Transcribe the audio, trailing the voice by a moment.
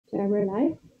we're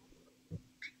live.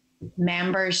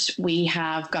 Members, we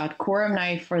have got quorum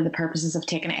now for the purposes of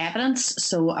taking evidence,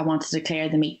 so I want to declare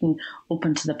the meeting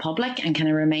open to the public, and can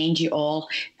I remind you all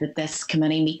that this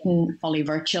committee meeting, fully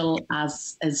virtual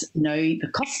as is now the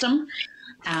custom,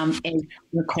 is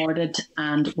recorded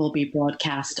and will be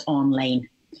broadcast online.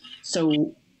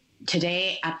 So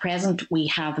today, at present, we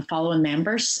have the following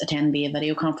members attending via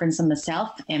video conference, and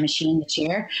myself, Emma Sheen, the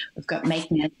chair. We've got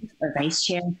Mike Nelson, our vice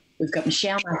chair. We've got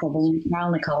Michelle McElveen,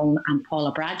 Carol Nicole and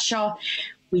Paula Bradshaw.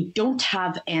 We don't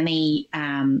have any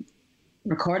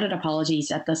recorded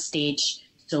apologies at this stage,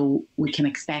 so we can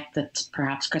expect that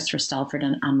perhaps Christopher Stalford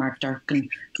and Mark Durkin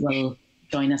will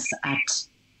join us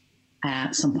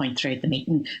at some point throughout the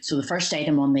meeting. So the first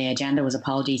item on the agenda was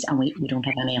apologies, and we don't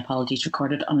have any apologies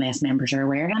recorded unless members are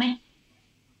aware of any.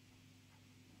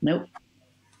 Nope.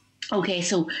 Okay,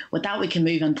 so with that, we can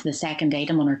move on to the second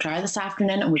item on our trial this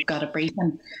afternoon, and we've got a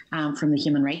briefing from the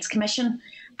Human Rights Commission,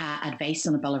 advice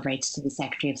on a Bill of Rights to the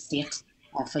Secretary of State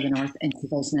for the North in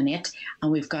 2008. And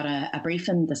we've got a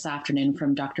briefing this afternoon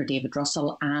from Dr. David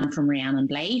Russell and from Rhiannon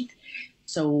Blythe.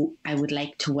 So I would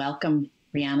like to welcome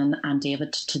Rhiannon and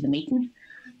David to the meeting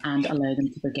and allow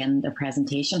them to begin their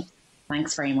presentation.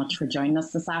 Thanks very much for joining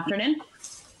us this afternoon.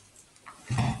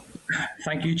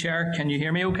 Thank you, Chair. Can you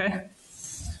hear me okay?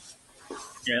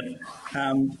 Good.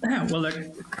 Well, look,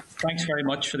 thanks very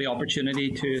much for the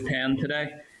opportunity to attend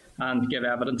today and give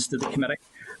evidence to the committee.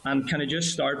 And can I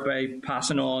just start by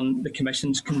passing on the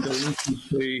Commission's condolences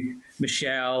to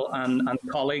Michelle and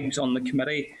colleagues on the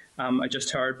committee. I just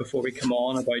heard before we come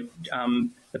on about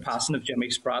the passing of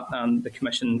Jimmy Spratt, and the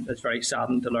Commission is very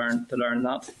saddened to learn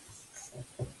that.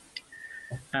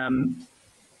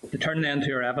 To turn then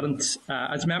to our evidence,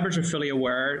 as members are fully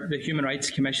aware, the Human Rights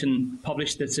Commission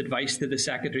published its advice to the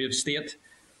Secretary of State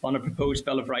on a proposed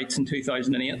Bill of Rights in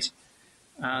 2008.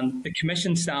 And the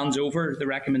Commission stands over the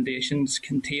recommendations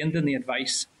contained in the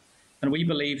advice, and we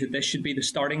believe that this should be the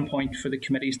starting point for the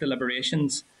Committee's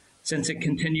deliberations, since it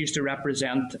continues to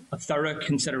represent a thorough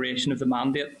consideration of the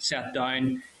mandate set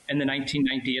down in the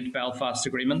 1998 Belfast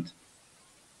Agreement.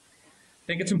 I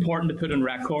think it's important to put on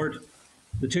record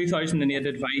the 2008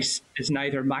 advice is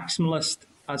neither maximalist,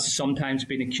 as has sometimes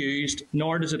been accused,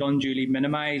 nor does it unduly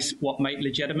minimise what might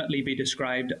legitimately be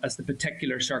described as the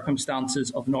particular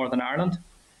circumstances of Northern Ireland.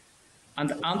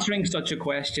 And answering such a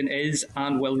question is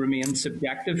and will remain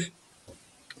subjective.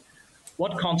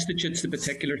 What constitutes the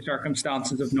particular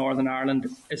circumstances of Northern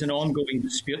Ireland is an ongoing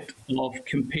dispute of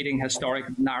competing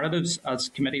historic narratives, as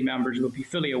committee members will be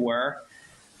fully aware.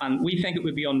 And we think it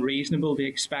would be unreasonable to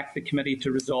expect the committee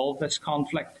to resolve this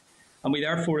conflict. And we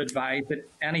therefore advise that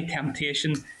any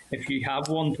temptation, if you have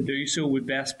one, to do so would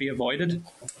best be avoided.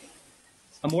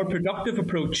 A more productive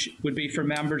approach would be for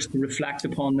members to reflect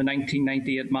upon the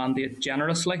 1998 mandate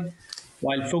generously,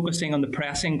 while focusing on the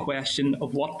pressing question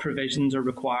of what provisions are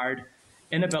required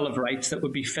in a Bill of Rights that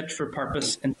would be fit for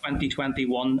purpose in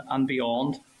 2021 and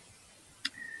beyond.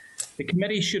 The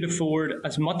committee should afford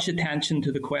as much attention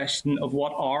to the question of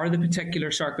what are the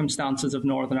particular circumstances of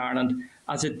Northern Ireland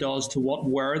as it does to what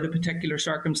were the particular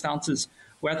circumstances,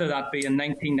 whether that be in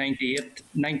 1998,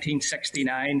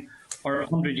 1969 or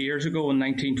 100 years ago in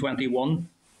 1921.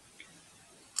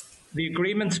 The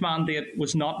agreement's mandate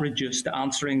was not reduced to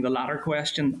answering the latter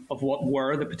question of what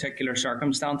were the particular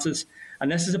circumstances,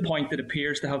 and this is a point that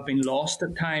appears to have been lost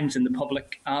at times in the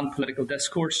public and political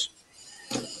discourse.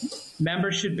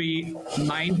 Members should be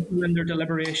mindful in their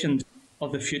deliberations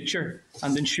of the future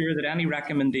and ensure that any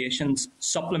recommendations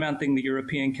supplementing the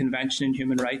European Convention on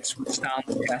Human Rights will stand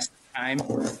the test of time.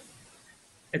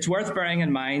 It's worth bearing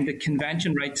in mind that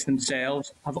convention rights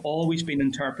themselves have always been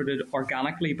interpreted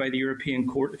organically by the European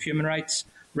Court of Human Rights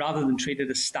rather than treated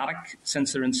as static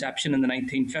since their inception in the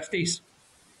 1950s.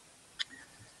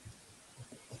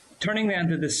 Turning then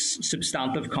to the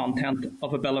substantive content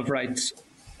of a Bill of Rights,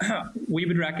 we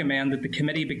would recommend that the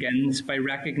committee begins by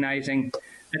recognising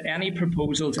that any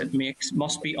proposals it makes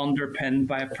must be underpinned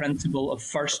by a principle of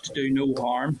first do no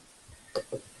harm.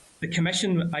 The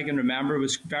Commission, I can remember,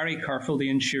 was very careful to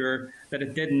ensure that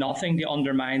it did nothing to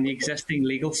undermine the existing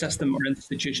legal system or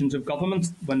institutions of government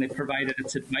when they provided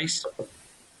its advice.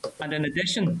 And in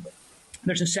addition,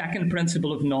 there's a second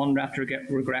principle of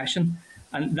non-retrogression,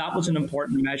 and that was an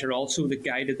important measure also that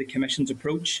guided the Commission's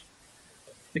approach.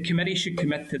 The committee should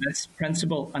commit to this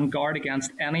principle and guard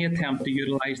against any attempt to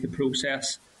utilise the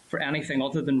process for anything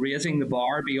other than raising the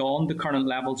bar beyond the current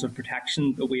levels of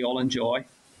protection that we all enjoy.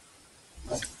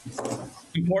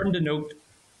 Important to note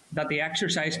that the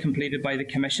exercise completed by the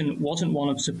Commission wasn't one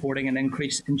of supporting an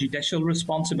increase in judicial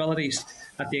responsibilities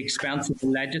at the expense of the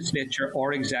legislature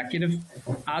or executive,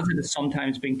 as it has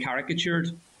sometimes been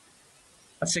caricatured.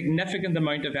 A significant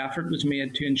amount of effort was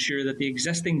made to ensure that the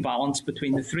existing balance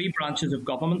between the three branches of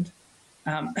government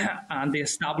and the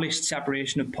established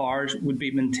separation of powers would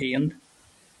be maintained.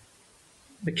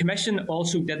 The Commission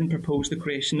also didn't propose the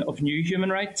creation of new human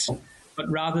rights, but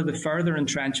rather the further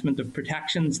entrenchment of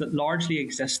protections that largely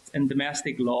exist in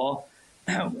domestic law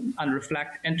and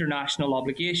reflect international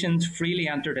obligations freely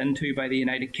entered into by the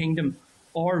United Kingdom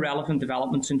or relevant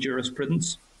developments in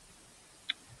jurisprudence.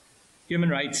 Human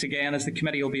rights, again, as the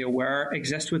committee will be aware,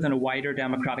 exist within a wider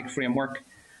democratic framework,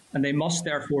 and they must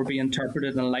therefore be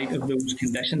interpreted in light of those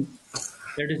conditions.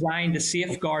 They're designed to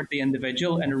safeguard the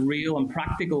individual in a real and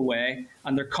practical way,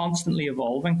 and they're constantly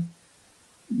evolving.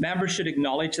 Members should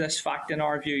acknowledge this fact in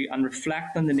our view and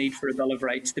reflect on the need for a Bill of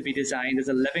Rights to be designed as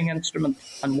a living instrument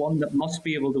and one that must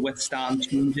be able to withstand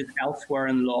changes elsewhere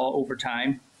in law over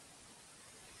time.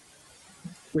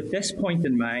 With this point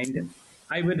in mind,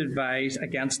 I would advise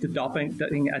against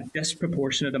adopting a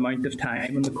disproportionate amount of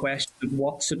time on the question of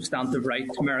what substantive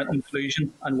rights merit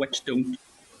inclusion and which don't.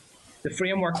 The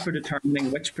framework for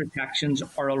determining which protections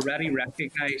are already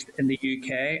recognised in the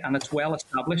UK and it's well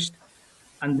established,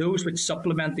 and those which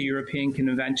supplement the European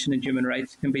Convention on Human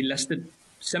Rights can be listed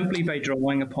simply by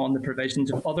drawing upon the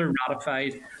provisions of other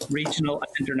ratified regional and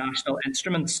international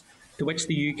instruments to which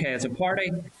the UK is a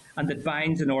party and that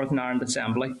binds the Northern Ireland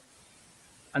Assembly.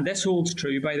 And this holds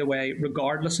true, by the way,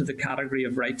 regardless of the category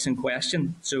of rights in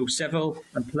question. So civil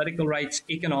and political rights,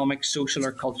 economic, social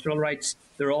or cultural rights,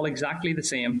 they're all exactly the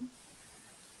same.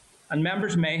 And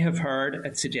members may have heard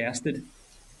it suggested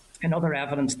in other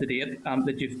evidence to date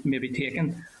that you've maybe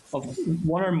taken of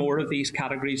one or more of these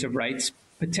categories of rights,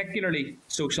 particularly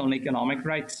social and economic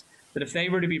rights, that if they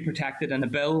were to be protected in a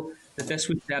bill, that this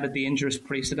would set a dangerous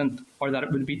precedent or that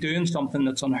it would be doing something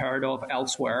that's unheard of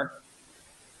elsewhere.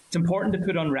 It's important to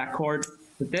put on record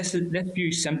that this view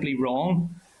is simply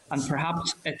wrong, and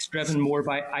perhaps it's driven more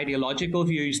by ideological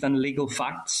views than legal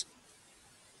facts.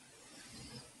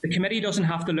 The committee doesn't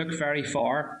have to look very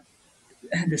far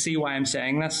to see why I'm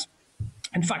saying this.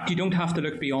 In fact, you don't have to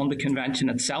look beyond the Convention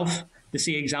itself to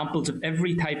see examples of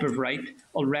every type of right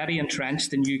already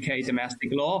entrenched in UK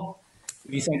domestic law.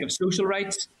 If you think of social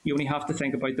rights, you only have to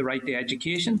think about the right to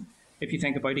education. If you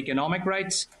think about economic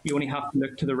rights, you only have to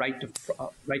look to the right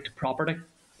to property.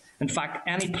 In fact,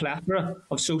 any plethora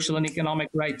of social and economic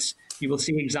rights, you will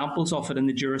see examples of it in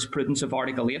the jurisprudence of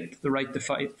Article 8, the right to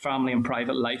family and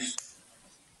private life.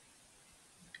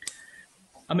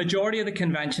 A majority of the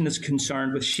Convention is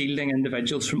concerned with shielding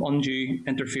individuals from undue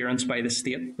interference by the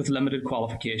state with limited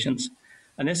qualifications,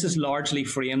 and this is largely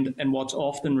framed in what's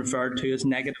often referred to as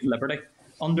negative liberty,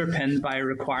 underpinned by a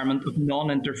requirement of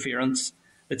non-interference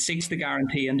that seeks to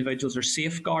guarantee individuals are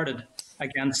safeguarded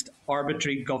against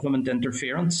arbitrary government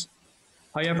interference.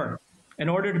 However, in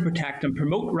order to protect and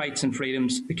promote rights and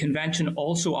freedoms, the Convention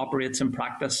also operates in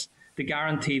practice to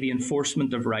guarantee the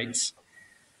enforcement of rights.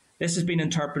 This has been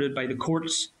interpreted by the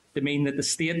courts to mean that the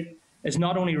state is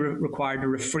not only required to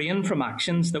refrain from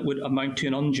actions that would amount to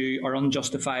an undue or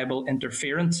unjustifiable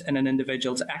interference in an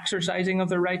individual's exercising of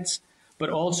their rights,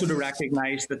 but also to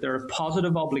recognise that there are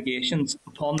positive obligations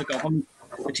upon the government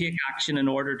to take action in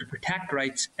order to protect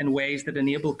rights in ways that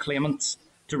enable claimants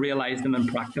to realise them in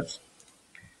practice.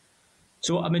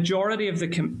 So a majority of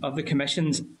the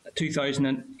Commission's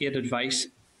 2008 advice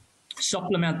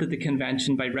supplemented the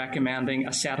Convention by recommending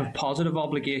a set of positive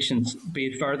obligations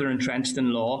be further entrenched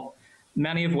in law,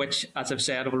 many of which, as I've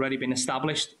said, have already been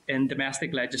established in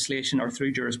domestic legislation or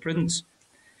through jurisprudence.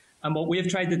 And what we have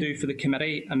tried to do for the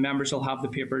committee, and members will have the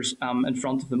papers in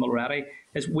front of them already,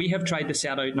 is we have tried to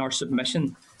set out in our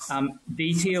submission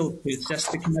detail to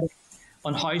assist the committee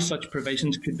on how such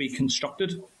provisions could be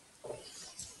constructed.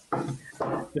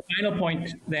 The final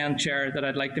point then, Chair, that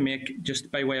I'd like to make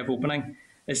just by way of opening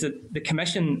is that the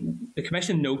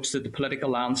Commission notes that the political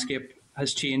landscape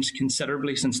has changed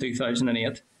considerably since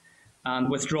 2008, and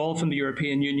withdrawal from the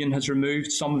European Union has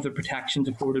removed some of the protections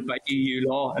afforded by EU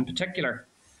law in particular.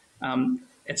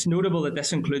 It's notable that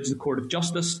this includes the Court of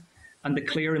Justice and the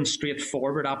clear and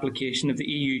straightforward application of the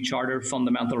EU Charter of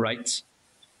Fundamental Rights.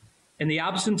 In the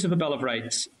absence of a Bill of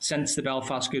Rights since the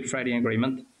Belfast Good Friday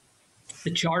Agreement,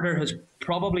 the Charter has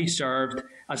probably served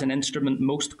as an instrument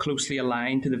most closely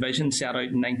aligned to the vision set out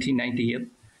in 1998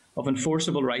 of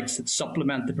enforceable rights that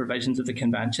supplement the provisions of the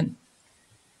Convention.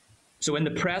 So in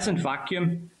the present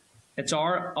vacuum, it's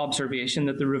our observation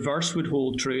that the reverse would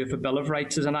hold true if a Bill of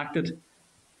Rights is enacted.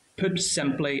 Put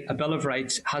simply, a Bill of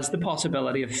Rights has the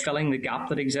possibility of filling the gap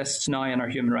that exists now in our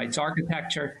human rights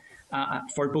architecture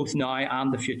for both now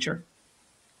and the future.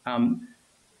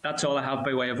 That's all I have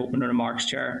by way of opening remarks,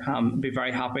 Chair. I'd be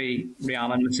very happy,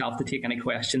 Rihanna and myself, to take any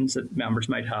questions that members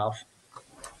might have.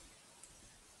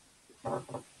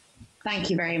 Thank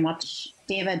you very much,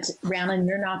 David. Rhiannon,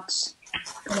 you're not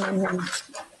coming in here.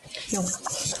 No.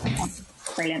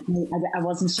 Brilliant. I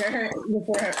wasn't sure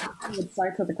before I would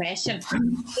start with the question.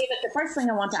 David, the first thing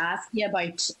I want to ask you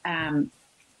about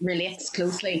relates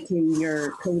closely to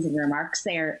your closing remarks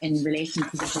there in relation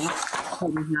to the gap that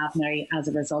we have now as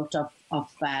a result of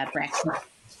Brexit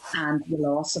and the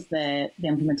loss of the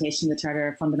implementation of the Charter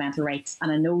of Fundamental Rights.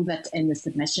 And I know that in the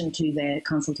submission to the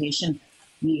consultation,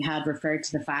 you had referred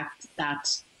to the fact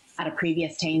that at a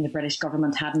previous time the British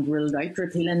government hadn't ruled out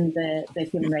repealing the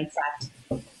Human Rights Act.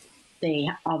 They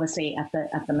obviously at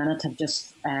the minute have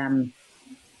just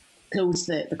closed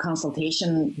the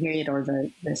consultation period or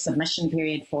the submission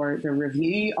period for the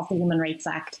review of the Human Rights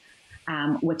Act,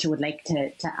 which I would like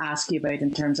to ask you about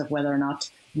in terms of whether or not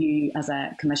you as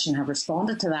a commission have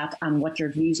responded to that and what your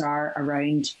views are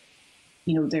around,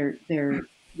 their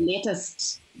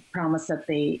latest promise that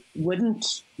they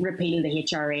wouldn't repeal the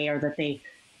HRA or that they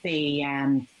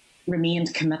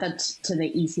remained committed to the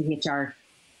ECHR.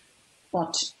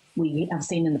 But we have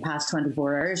seen in the past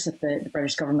 24 hours that the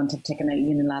British government have taken a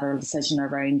unilateral decision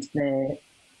around the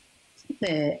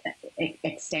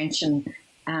extension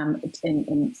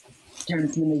in terms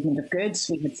of the movement of goods.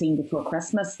 We had seen before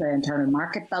Christmas the internal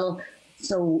market bill.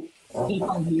 So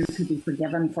people here could be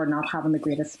forgiven for not having the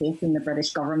greatest faith in the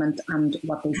British government and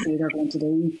what they say they're going to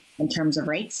do in terms of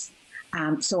rights.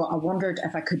 So I wondered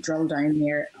if I could drill down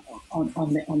there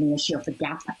on the issue of the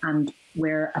gap and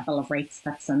where a Bill of Rights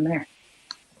fits in there.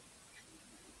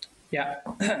 Yeah.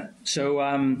 So,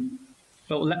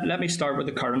 let me start with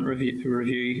the current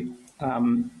review.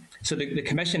 So the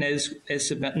Commission is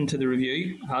submitting to the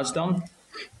review, has done,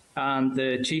 and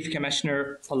the Chief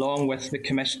Commissioner, along with the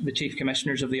Chief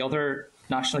Commissioners of the other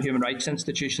national human rights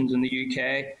institutions in the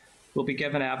UK, will be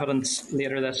given evidence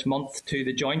later this month to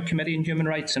the Joint Committee on Human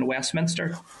Rights in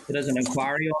Westminster. There is an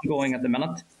inquiry ongoing at the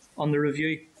minute on the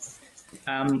review.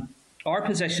 Our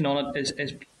position on it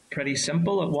is pretty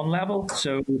simple at one level.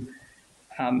 So,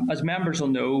 as members will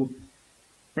know,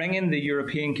 bringing the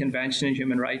European Convention on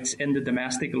Human Rights into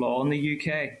domestic law in the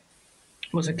UK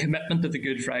was a commitment of the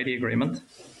Good Friday Agreement.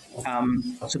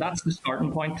 So that's the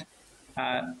starting point.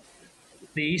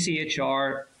 The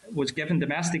ECHR was given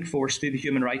domestic force through the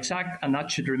Human Rights Act, and that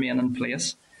should remain in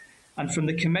place. And from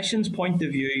the Commission's point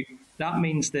of view, that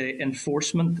means the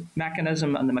enforcement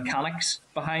mechanism and the mechanics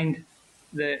behind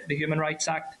the Human Rights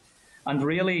Act. And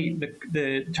really,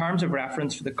 the terms of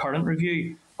reference for the current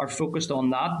review are focused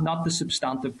on that, not the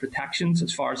substantive protections,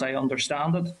 as far as I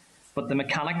understand it, but the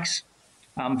mechanics.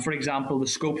 For example, the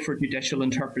scope for judicial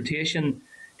interpretation,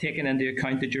 taking into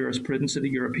account the jurisprudence of the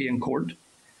European Court.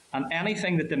 And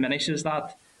anything that diminishes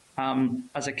that,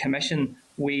 as a Commission,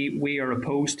 we are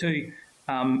opposed to,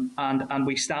 and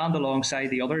we stand alongside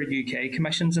the other UK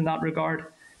commissions in that regard.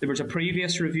 There was a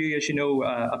previous review, as you know,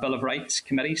 a Bill of Rights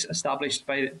committee established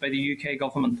by the UK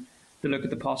government to look at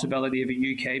the possibility of a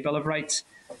UK Bill of Rights.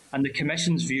 And the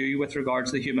Commission's view with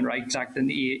regards to the Human Rights Act and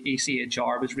the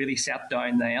ECHR was really set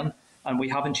down then, and we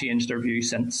haven't changed our view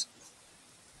since.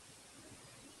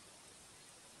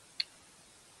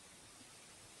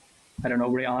 I don't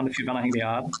know, Rianne, if you've anything to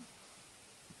add.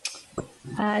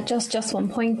 Just one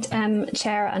point,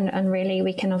 Chair, and really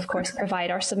we can of course provide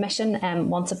our submission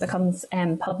once it becomes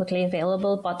publicly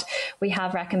available, but we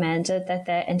have recommended that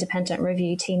the independent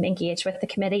review team engage with the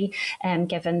committee,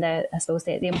 given the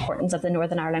importance of the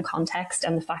Northern Ireland context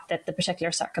and the fact that the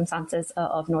particular circumstances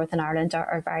of Northern Ireland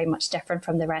are very much different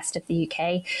from the rest of the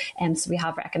UK. So we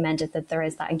have recommended that there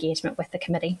is that engagement with the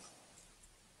committee.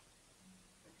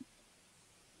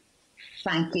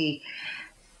 Thank you.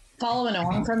 Following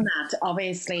on from that,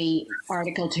 obviously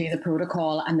Article 2 of the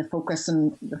protocol and the focus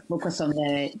on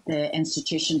the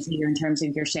institutions here in terms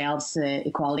of yourselves, the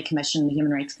Equality Commission, the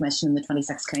Human Rights Commission in the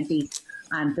 26 counties,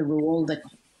 and the role that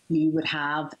you would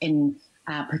have in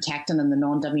protecting and the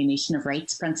non-domination of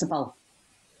rights principle.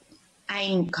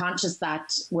 I'm conscious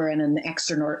that we're in an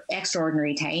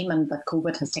extraordinary time and that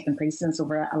COVID has taken precedence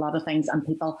over a lot of things, and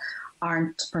people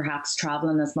aren't perhaps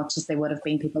travelling as much as they would have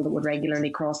been, people that would regularly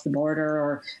cross the border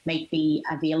or might be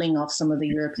availing of some of the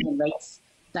European rights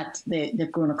that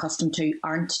they've grown accustomed to,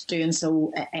 aren't doing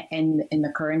so in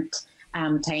the current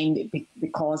time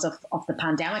because of the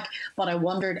pandemic. But I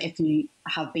wondered if you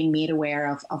have been made aware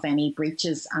of any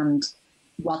breaches and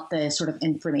what the sort of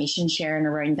information sharing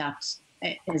around that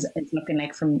is looking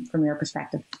like from your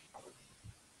perspective?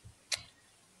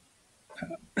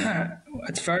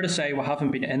 It's fair to say we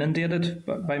haven't been inundated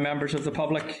by members of the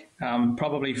public,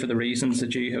 probably for the reasons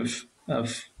that you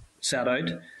have set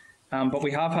out. But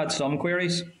we have had some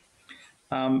queries.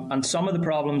 And some of the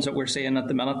problems that we're seeing at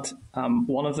the minute,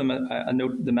 one of them, I know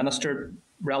the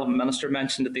relevant minister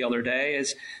mentioned it the other day,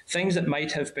 is things that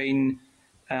might have been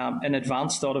in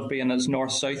advance thought of being as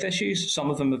north-south issues.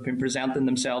 Some of them have been presenting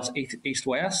themselves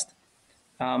east-west.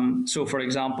 So, for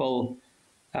example,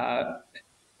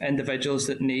 individuals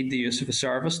that need the use of a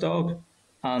service dog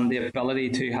and the ability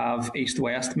to have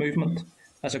east-west movement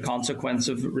as a consequence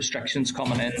of restrictions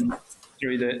coming in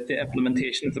through the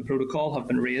implementation of the protocol have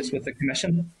been raised with the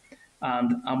Commission.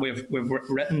 And we've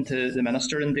written to the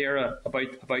Minister in Dara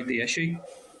about the issue,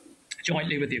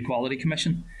 jointly with the Equality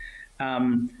Commission.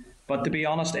 But to be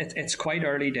honest, it's quite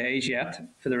early days yet,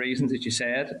 for the reasons that you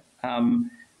said.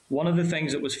 One of the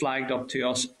things that was flagged up to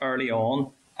us early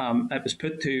on, it was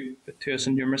put to us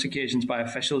on numerous occasions by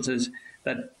officials, is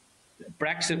that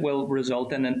Brexit will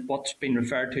result in what's been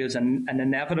referred to as an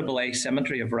inevitable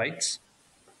asymmetry of rights.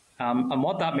 And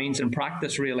what that means in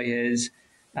practice really is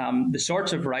the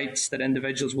sorts of rights that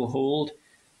individuals will hold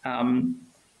in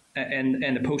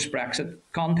the post-Brexit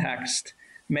context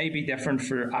may be different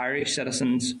for Irish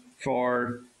citizens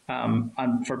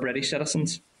and for British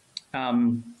citizens.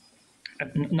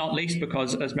 Not least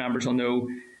because, as members will know,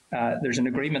 there's an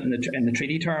agreement in the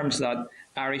treaty terms that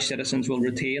Irish citizens will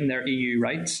retain their EU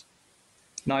rights.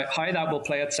 Now, how that will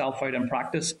play itself out in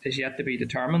practice is yet to be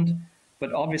determined.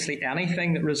 But obviously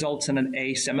anything that results in an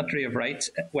asymmetry of rights,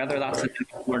 whether that's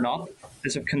inevitable or not,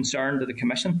 is of concern to the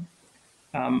Commission.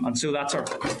 And so that's our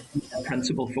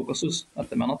principal focuses at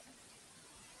the minute.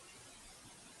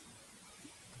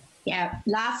 Yeah,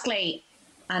 lastly,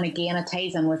 and again, it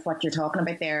ties in with what you're talking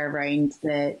about there around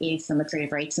the asymmetry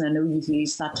of rights. And I know you've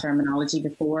used that terminology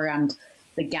before, and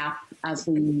the gap as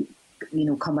we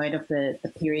come out of the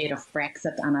period of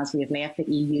Brexit and as we have left the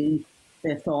EU,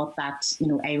 the thought that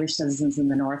Irish citizens in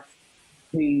the north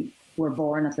who were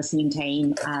born at the same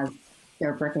time as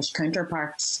their British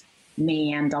counterparts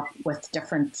may end up with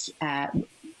different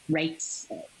rights,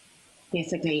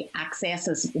 basically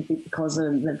accesses, because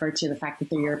of the virtue of the fact that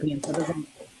they're European citizens.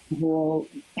 The whole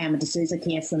Emma D'Souza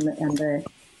case and the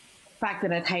fact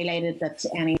that it highlighted that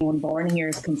anyone born here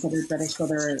is considered British,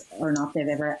 whether or not they've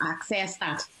ever accessed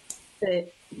that. The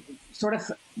sort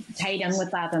of tied in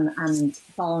with that and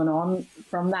following on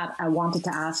from that, I wanted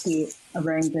to ask you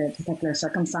around the particular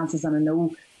circumstances, and I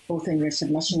know both in your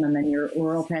submission and in your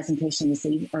oral presentation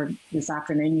this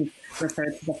afternoon, you've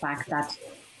referred to the fact that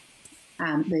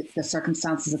the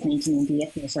circumstances of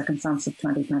 1998 and the circumstances of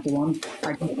 2021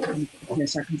 are different. The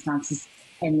circumstances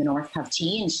in the north have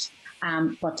changed.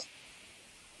 But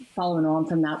following on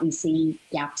from that, we see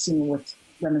gaps with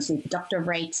women's reproductive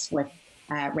rights, with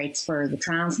rights for the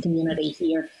trans community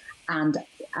here. And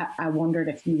I wondered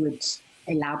if you would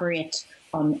elaborate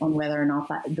on whether or not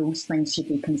those things should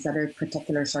be considered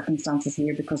particular circumstances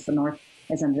here, because the north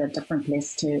is in a different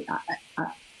place to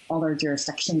other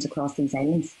jurisdictions across these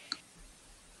islands.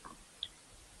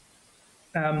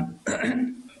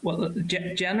 Well,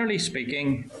 generally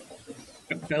speaking,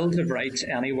 bills of rights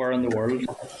anywhere in the world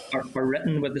are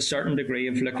written with a certain degree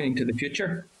of looking to the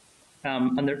future.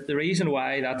 And the reason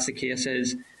why that's the case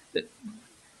is that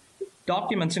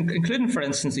documents, including, for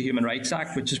instance, the Human Rights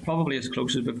Act, which is probably as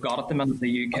close as we've got at the minute in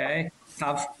the UK,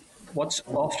 have what's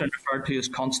often referred to as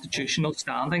constitutional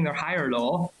standing. They're higher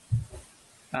law.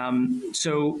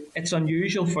 So it's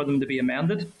unusual for them to be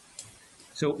amended.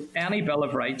 So any Bill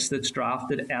of Rights that's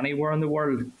drafted anywhere in the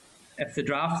world, if the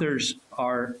drafters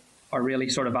are really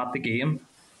sort of at the game,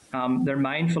 they're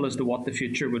mindful as to what the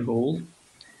future would hold.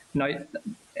 Now,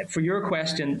 for your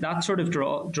question, that sort of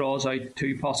draws out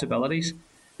two possibilities.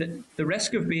 The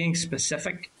risk of being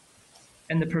specific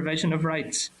in the provision of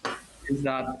rights is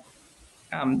that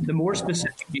the more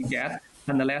specific you get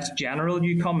and the less general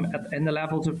you come in the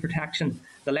levels of protection,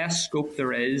 the less scope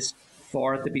there is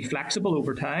for it to be flexible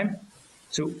over time.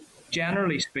 So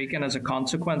generally speaking, as a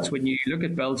consequence, when you look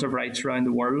at bills of rights around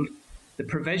the world, the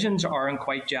provisions are in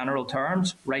quite general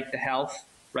terms: right to health,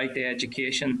 right to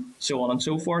education, so on and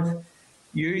so forth,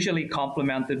 usually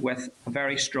complemented with a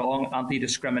very strong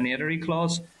anti-discriminatory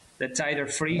clause that's either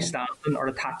freestanding or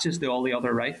attaches to all the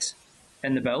other rights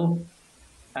in the bill.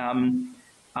 And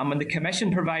when the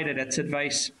Commission provided its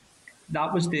advice,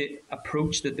 that was the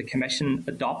approach that the Commission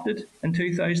adopted in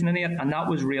 2008, and that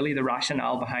was really the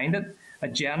rationale behind it: a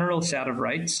general set of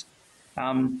rights.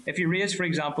 If you raise, for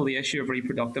example, the issue of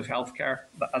reproductive health care,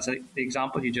 as the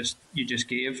example you just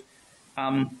gave,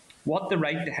 what the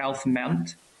right to health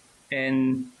meant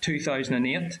in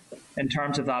 2008 in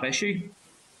terms of that issue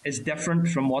is different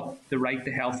from what the right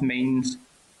to health means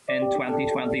in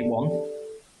 2021.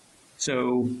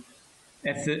 So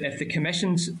if the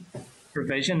Commission's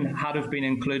provision had have been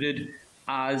included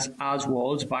as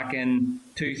was back in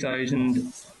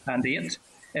 2008,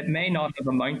 it may not have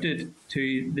amounted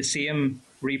to the same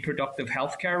reproductive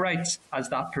healthcare rights as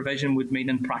that provision would mean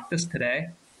in practice today.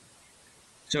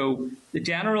 So the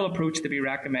general approach to be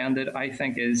recommended, I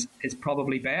think, is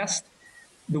probably best.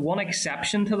 The one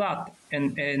exception to that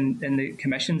in the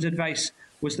Commission's advice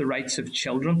was the rights of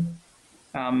children.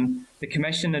 The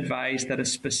Commission advised that a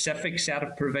specific set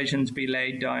of provisions be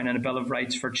laid down in a Bill of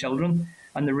Rights for children.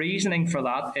 And the reasoning for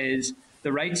that is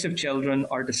the rights of children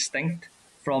are distinct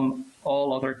from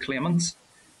all other claimants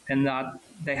in that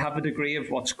they have a degree of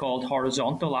what's called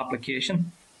horizontal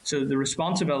application. So the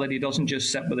responsibility doesn't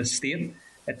just sit with the state,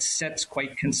 it sits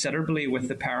quite considerably with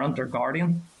the parent or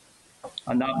guardian.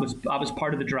 And that was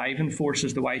part of the driving force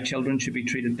as to why children should be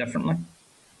treated differently.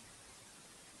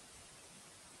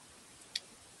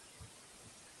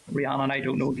 Rhiannon, I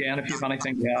don't know again if you have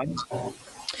anything to add.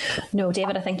 No,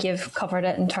 David, I think you've covered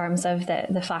it in terms of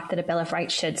the fact that a Bill of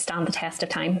Rights should stand the test of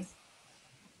time.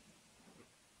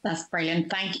 That's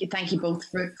brilliant. Thank you both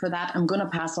for that. I'm going to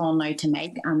pass on now to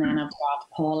Meg, and then I've got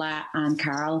Paula and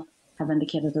Carol have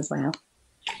indicated as well.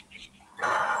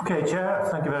 Okay, Chair,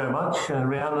 thank you very much.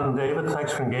 Rhiannon and David,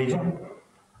 thanks for engaging.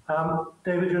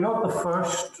 David, you're not the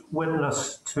first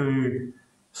witness to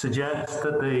suggest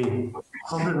that the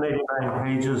 189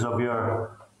 pages of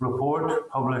your report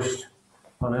published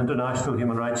on International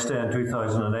Human Rights Day in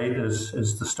 2008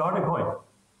 is the starting point.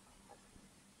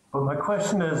 But my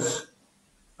question is,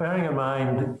 bearing in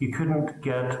mind you couldn't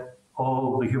get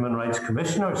all the human rights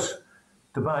commissioners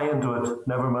to buy into it,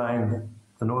 never mind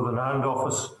the Northern Ireland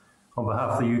office on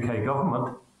behalf of the UK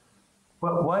government,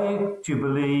 well, why do you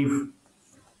believe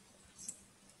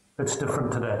it's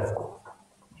different today?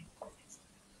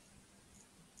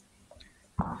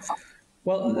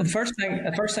 Well, the first thing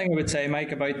I would say,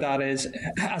 Mike, about that is,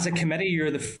 as a committee, you're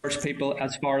the first people,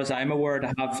 as far as I'm aware,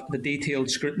 to have the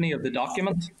detailed scrutiny of the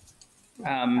document.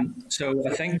 So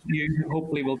I think you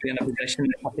hopefully will be in a position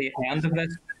at the end of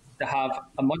this to have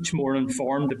a much more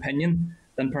informed opinion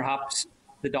than perhaps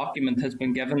the document has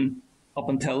been given up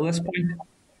until this point.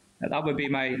 That would be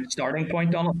my starting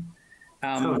point on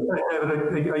it. So,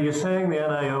 David, are you saying the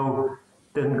NIO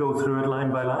didn't go through it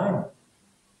line by line?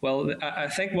 Well, I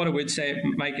think what I would say,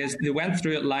 Mike, is they went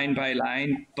through it line by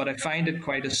line, but I find it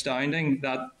quite astounding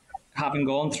that having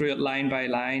gone through it line by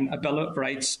line, a Bill of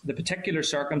Rights, the particular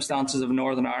circumstances of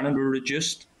Northern Ireland were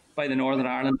reduced by the Northern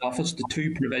Ireland office to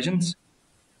 2 provisions.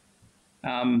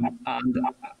 And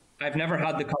I've never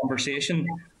had the conversation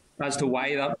as to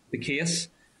why that's the case,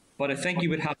 but I think you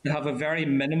would have to have a very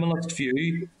minimalist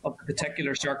view of the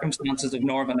particular circumstances of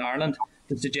Northern Ireland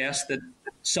to suggest that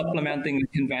supplementing the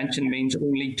convention means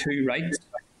only 2 rights.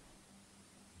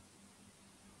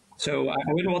 So I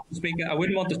wouldn't want to speak. I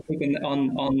wouldn't want to speak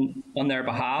on their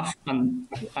behalf, and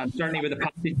certainly with the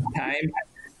passage of time,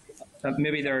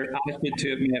 maybe their attitude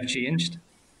to it may have changed.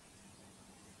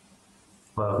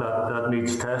 Well, that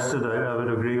needs tested. I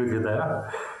would agree with you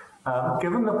there.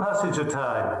 Given the passage of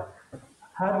time,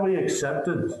 had we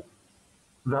accepted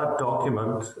that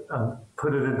document and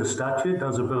put it into statute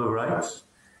as a Bill of Rights,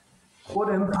 what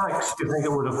impacts do you think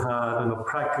it would have had in a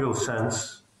practical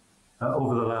sense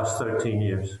over the last 13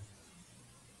 years?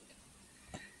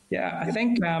 Yeah, I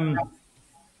think,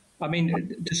 I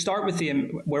mean, to start with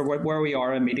where we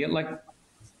are immediately,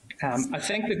 I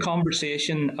think the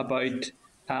conversation about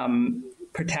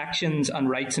protections and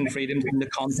rights and freedoms in the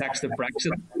context of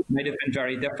Brexit might have been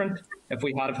very different if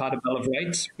we had had a Bill of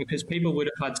Rights, because people would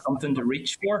have had something to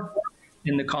reach for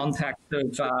in the context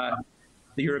of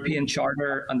the European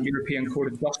Charter and the European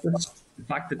Court of Justice. The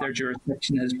fact that their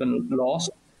jurisdiction has been lost,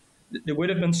 there would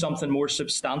have been something more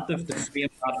substantive to frame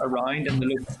that around in the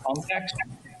local context.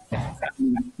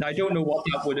 Now, I don't know what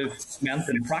that would have meant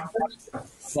in practice,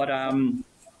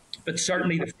 but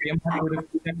certainly the framework would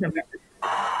have been different.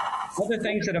 Other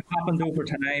things that have happened over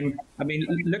time, I mean,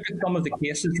 look at some of the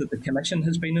cases that the Commission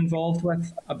has been involved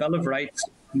with. A Bill of Rights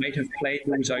might have played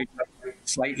those out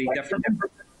slightly differently.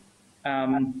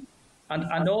 And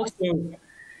also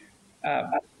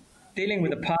dealing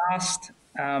with the past,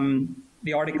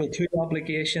 the Article 2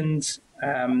 obligations,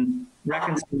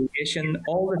 reconciliation,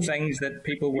 all the things that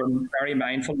people were very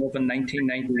mindful of in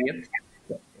 1998.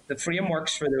 The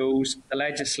frameworks for those, the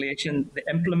legislation, the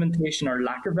implementation or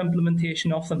lack of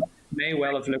implementation of them may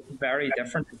well have looked very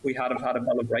different if we had a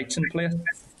Bill of Rights in place,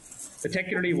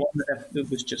 particularly one that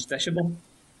was justiciable.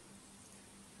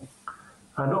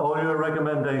 And all your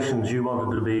recommendations you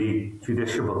wanted to be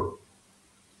judiciable?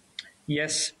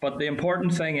 Yes, but the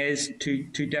important thing is to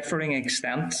differing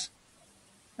extents,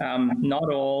 not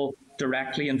all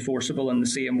directly enforceable in the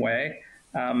same way.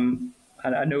 And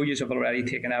I know you have already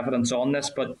taken evidence on this,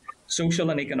 but social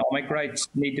and economic rights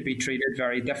need to be treated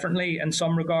very differently in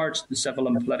some regards to civil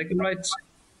and political rights.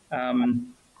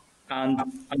 And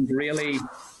really,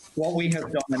 what we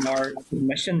have done in our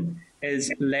submission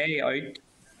is lay out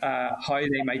how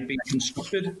they might be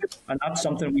constructed, and that's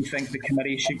something we think the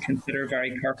committee should consider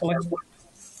very carefully,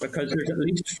 because there's at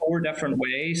least 4 different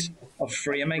ways of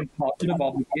framing positive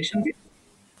obligations,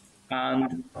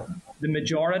 and the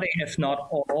majority, if not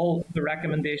all, the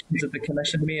recommendations that the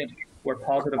Commission made were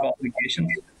positive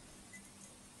obligations.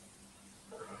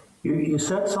 You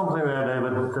said something there,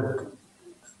 David, that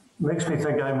makes me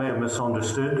think I may have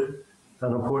misunderstood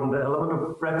an important element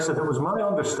of Brexit. It was my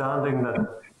understanding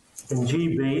that in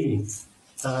GB,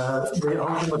 the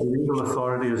ultimate legal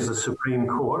authority is the Supreme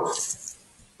Court,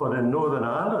 but in Northern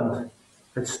Ireland,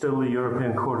 it's still the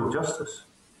European Court of Justice.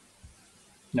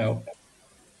 No,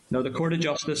 the Court of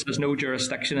Justice has no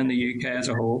jurisdiction in the UK as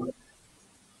a whole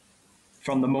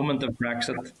from the moment of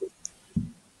Brexit.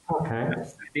 Okay.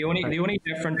 The only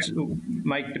difference,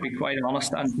 Mike, to be quite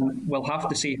honest, and we'll have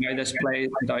to see how this plays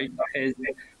out, is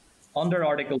under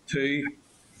Article 2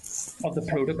 of the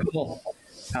protocol,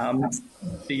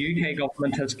 the UK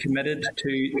government has committed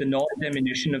to the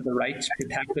non-diminution of the rights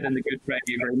protected in the Good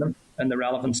Friday Agreement in the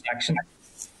relevant section.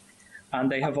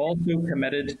 And they have also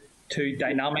committed to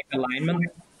dynamic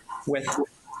alignment with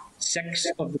 6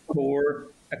 of the core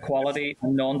equality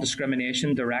and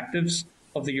non-discrimination directives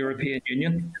of the European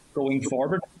Union going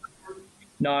forward.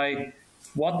 Now,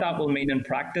 what that will mean in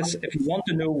practice, if you want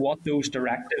to know what those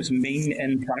directives mean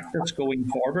in practice going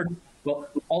forward, well,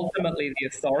 ultimately the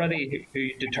authority who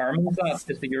determines that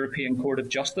is the European Court of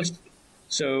Justice.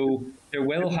 So there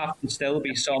will have to still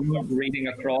be some reading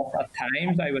across at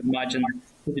times, I would imagine,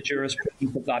 to the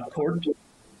jurisprudence of that court.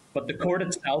 But the court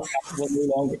itself will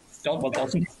no longer,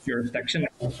 doesn't have jurisdiction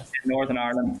in Northern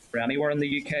Ireland or anywhere in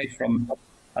the UK from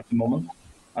at the moment,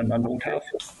 and won't have.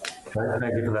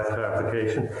 Thank you for that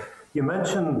clarification. You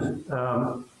mentioned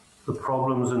the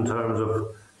problems in terms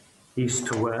of east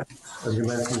to west, as you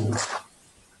mentioned.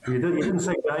 You didn't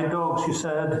say guide dogs, you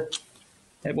said?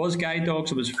 It was guide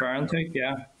dogs I was referring to,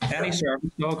 yeah. Any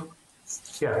service dog.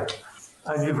 Yeah.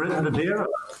 And you've written to DAERA.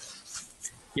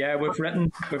 Yeah, we've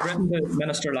written to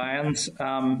Minister Lyons.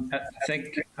 I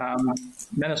think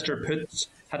Minister Poots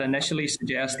had initially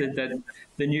suggested that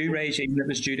the new regime that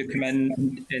was due to come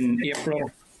in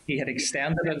April, he had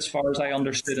extended it, as far as I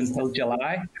understood, until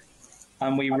July.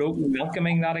 And we wrote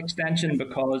welcoming that extension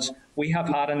because we have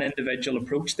had an individual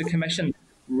approach the Commission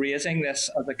raising this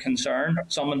as a concern,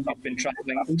 someone who'd been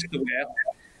travelling east to west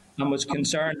and was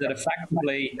concerned that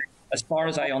effectively, as far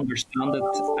as I understand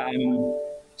it,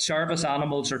 service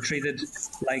animals are treated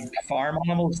like farm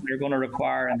animals. They're going to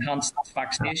require enhanced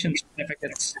vaccination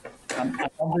certificates, and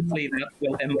obviously that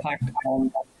will impact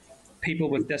on people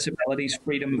with disabilities'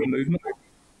 freedom of movement.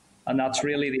 And that's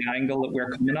really the angle that we're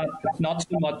coming at. It's not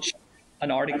so much an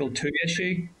Article 2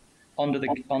 issue under the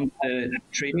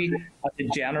treaty, as a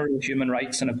general human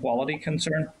rights and equality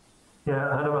concern.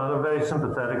 Yeah, and I'm very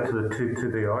sympathetic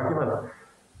to the argument.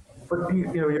 But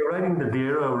you're writing to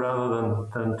DAERA rather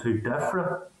than to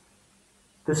DEFRA.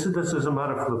 This is a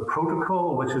matter for the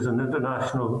protocol, which is an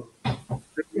international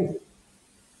treaty.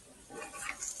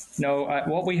 No,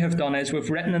 what we have done is we've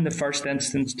written in the first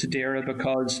instance to DAERA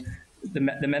because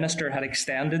the Minister had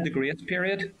extended the grace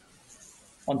period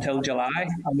until July,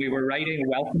 and we were writing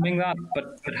welcoming that,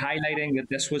 but highlighting that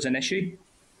this was an issue.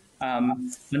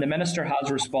 And the Minister has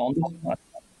responded.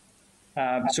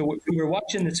 So we were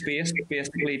watching the space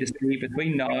basically to see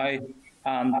between now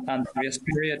and the grace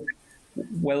period,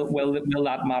 will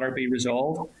that matter be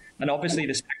resolved? And obviously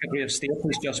the Secretary of State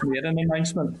has just made an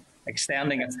announcement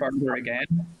extending it further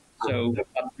again. So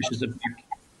that pushes it back.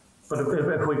 But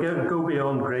if we go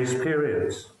beyond grace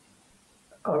periods,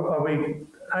 are we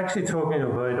actually talking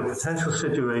about a potential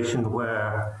situation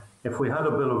where if we had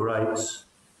a Bill of Rights,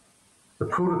 the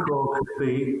protocol could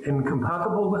be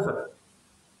incompatible with it?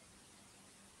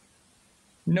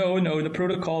 No, the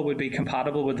protocol would be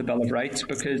compatible with the Bill of Rights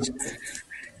because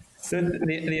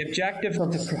the objective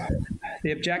of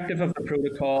the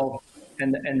protocol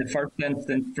in the first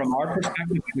instance, from our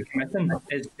perspective of the Commission,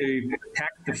 is to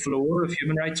protect the floor of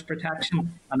human rights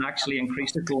protection and actually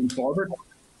increase it going forward.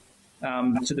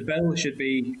 So the bill should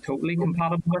be totally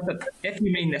compatible with it. If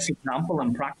you mean this example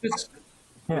in practice,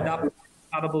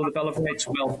 incompatible with the Bill of Rights?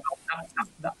 Well,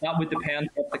 that would depend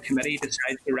what the committee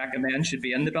decides to recommend should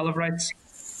be in the Bill of Rights.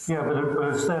 Yeah, but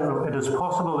it is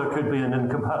possible there could be an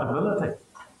incompatibility.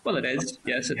 Well, it is.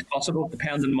 Yes, it's possible,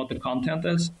 depending on what the content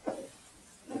is.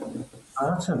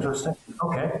 That's interesting.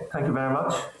 Okay, thank you very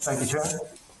much. Thank you, Chair.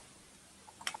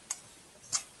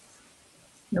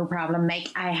 No problem, Mike.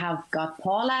 I have got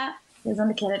Paula, who's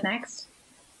indicated next.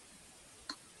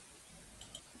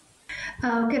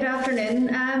 Good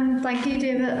afternoon. Thank you,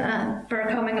 David, for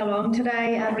coming along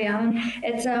today, and Rhiannon.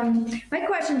 It's my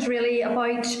question's really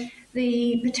about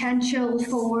the potential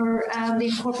for the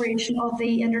incorporation of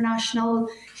the international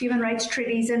human rights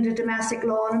treaties into domestic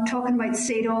law. And I'm talking about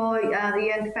CEDAW, the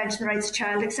UN Convention on the Rights of the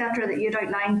Child, etc., that you'd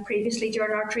outlined previously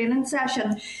during our training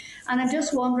session. And I'm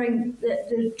just wondering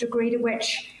the degree to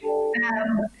which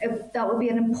that would be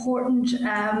an important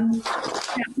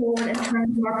step forward in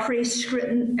terms of our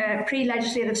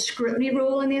pre-legislative scrutiny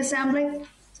role in the Assembly.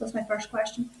 So that's my first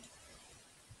question.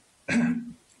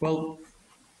 Well,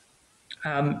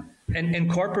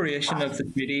 incorporation of the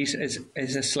treaties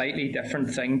is a slightly different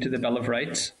thing to the Bill of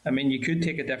Rights. I mean, you could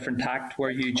take a different tact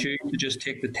where you choose to just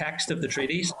take the text of the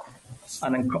treaties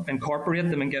and incorporate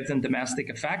them and give them domestic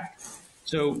effect.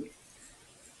 So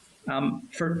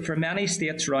for many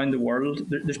states around the world,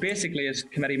 there's basically, as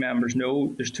committee members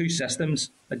know, there's two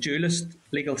systems, a dualist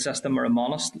legal system or a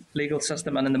monist legal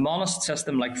system. And in the monist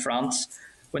system, like France,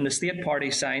 when the state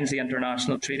party signs the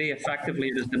international treaty, effectively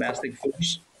it is domestic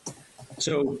force.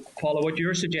 So, Paula, what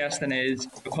you're suggesting is,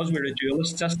 because we're a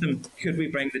dualist system, could we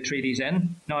bring the treaties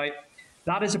in? Now,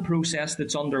 that is a process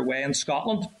that's underway in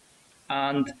Scotland,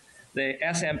 and the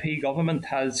SNP government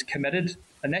has committed,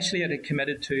 initially it had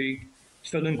committed to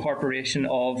full incorporation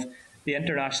of the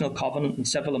International Covenant on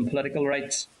Civil and Political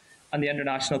Rights and the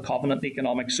International Covenant on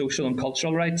Economic, Social and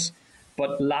Cultural Rights,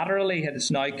 but laterally it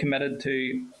is now committed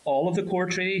to all of the core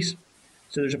treaties.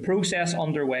 So there's a process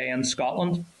underway in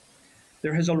Scotland.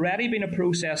 There has already been a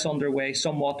process underway,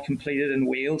 somewhat completed in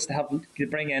Wales, to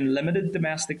bring in limited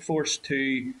domestic force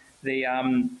to the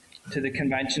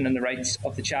Convention on the Rights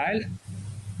of the Child.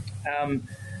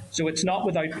 So it's not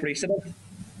without precedent.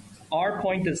 Our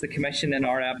point as the Commission in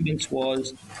our evidence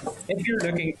was, if you're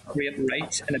looking to create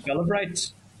rights in a Bill of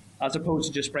Rights, as opposed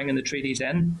to just bringing the treaties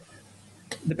in,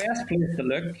 the best place to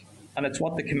look, and it's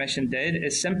what the Commission did,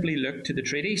 is simply look to the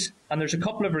treaties. And there's a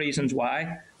couple of reasons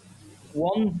why.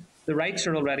 One, the rights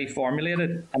are already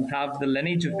formulated and have the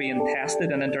lineage of being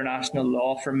tested in international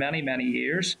law for many, many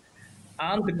years.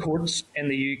 And the courts in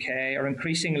the UK are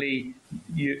increasingly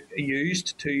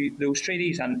used to those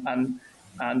treaties and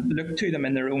look to them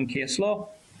in their own case law.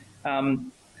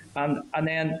 And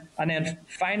then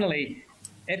finally,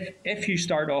 if you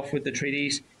start off with the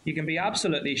treaties, you can be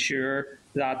absolutely sure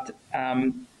that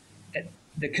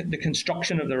the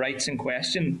construction of the rights in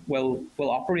question will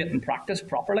operate in practice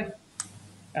properly.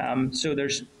 So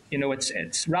there's,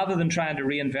 it's rather than trying to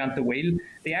reinvent the wheel,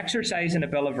 the exercise in a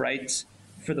Bill of Rights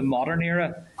for the modern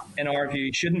era, in our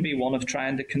view, shouldn't be one of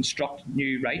trying to construct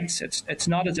new rights. It's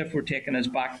not as if we're taking us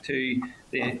back to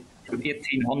the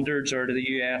 1800s or to the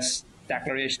US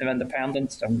Declaration of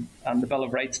Independence and the Bill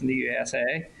of Rights in the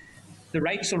USA. The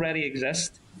rights already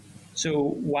exist, so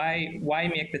why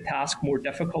make the task more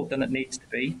difficult than it needs to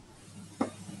be?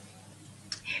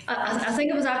 I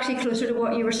think it was actually closer to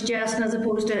what you were suggesting as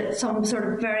opposed to some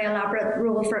sort of very elaborate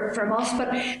rule from us.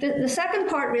 But the second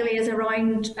part really is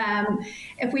around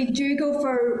if we do go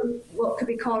for what could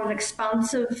be called an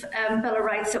expansive Bill of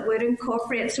Rights that would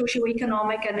incorporate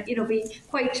socio-economic and be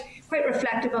quite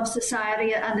reflective of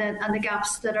society and the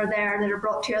gaps that are there that are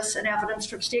brought to us in evidence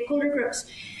from stakeholder groups.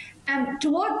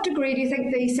 To what degree do you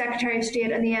think the Secretary of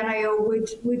State and the NIO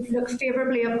would look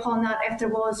favourably upon that if there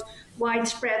was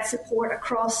widespread support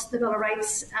across the Bill of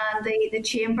Rights and the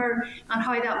Chamber, and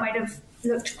how that might have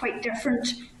looked quite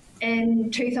different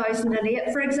in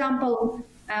 2008, for example,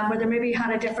 where they maybe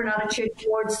had a different attitude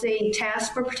towards the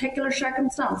test for particular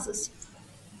circumstances?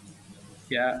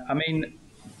 Yeah, I mean,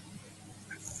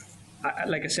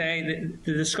 like I say,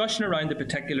 the discussion around the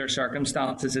particular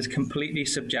circumstances is completely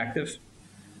subjective.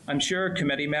 I'm sure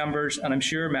committee members and I'm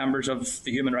sure members of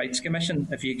the Human Rights Commission,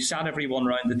 if you sat everyone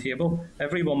around the table,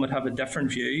 everyone would have a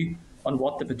different view on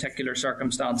what the particular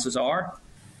circumstances are.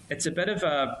 It's a bit of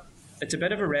a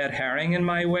red herring in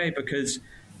my way, because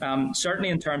certainly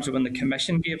in terms of when the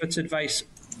Commission gave its advice,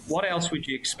 what else would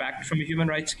you expect from a Human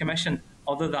Rights Commission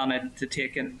other than it to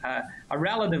take a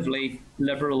relatively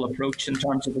liberal approach in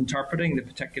terms of interpreting the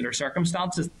particular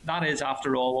circumstances? That is,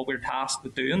 after all, what we're tasked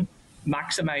with doing.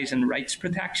 Maximising rights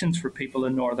protections for people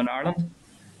in Northern Ireland.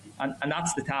 And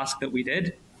that's the task that we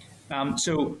did.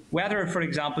 So whether, for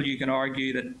example, you can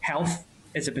argue that health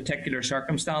is a particular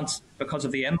circumstance because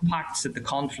of the impacts that the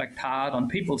conflict had on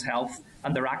people's health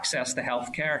and their access to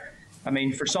healthcare. I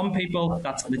mean, for some people,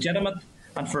 that's legitimate,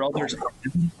 and for others, it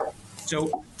isn't.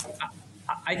 So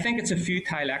I think it's a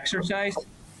futile exercise.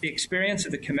 The experience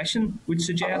of the Commission would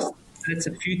suggest that it's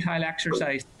a futile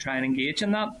exercise to try and engage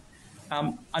in that.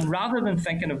 And rather than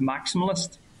thinking of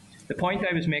maximalist, the point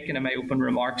I was making in my open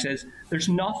remarks is there's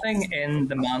nothing in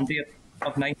the mandate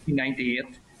of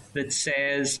 1998 that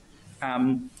says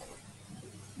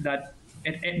that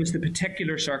it was the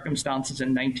particular circumstances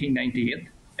in 1998.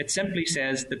 It simply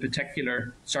says the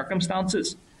particular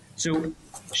circumstances. So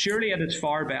surely it is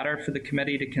far better for the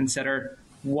committee to consider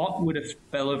what would a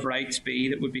Bill of Rights be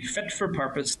that would be fit for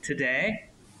purpose today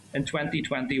in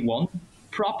 2021,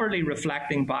 properly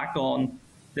reflecting back on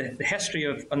the history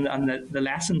of and the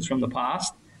lessons from the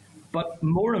past. But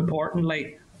more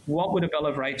importantly, what would a Bill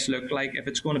of Rights look like if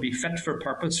it's going to be fit for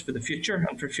purpose for the future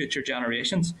and for future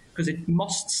generations? Because it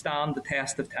must stand the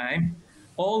test of time.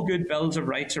 All good Bills of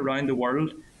Rights around the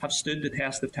world have stood the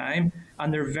test of time,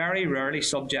 and they're very rarely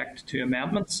subject to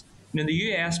amendments. The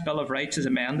US Bill of Rights is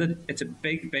amended. It's a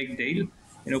big, big deal.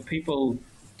 People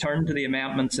turn to the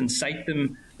amendments and cite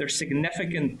them. They're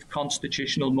significant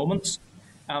constitutional moments.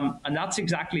 And that's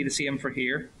exactly the same for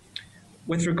here.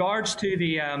 With regards to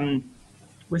the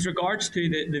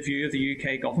view of the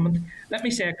UK government, let me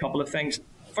say a couple of things.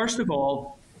 First of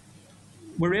all,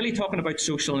 we're really talking about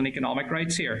social and economic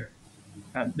rights here.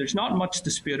 There's not much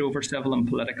dispute over civil and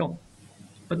political,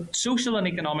 but social and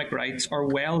economic rights are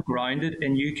well grounded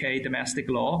in UK domestic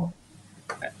law.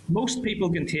 Most people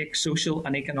can take social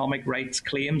and economic rights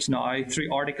claims now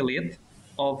through Article 8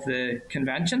 of the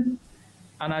Convention.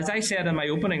 And as I said in my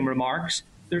opening remarks,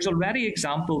 there's already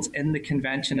examples in the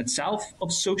Convention itself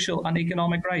of social and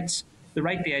economic rights. The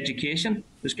right to education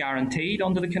is guaranteed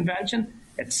under the Convention.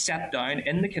 It's set down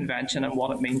in the Convention and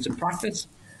what it means in practice,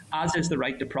 as is the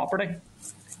right to property.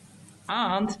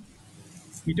 And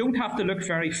you don't have to look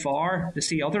very far to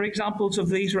see other examples of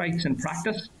these rights in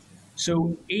practice.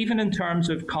 So even in terms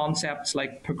of concepts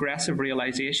like progressive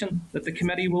realisation that the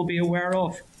committee will be aware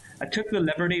of, I took the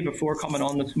liberty before coming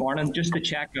on this morning just to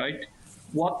check out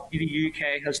what the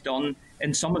UK has done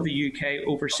in some of the UK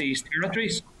overseas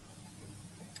territories.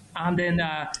 And then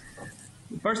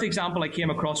the first example I came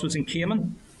across was in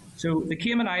Cayman. So the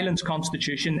Cayman Islands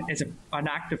Constitution is an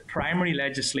act of primary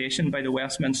legislation by the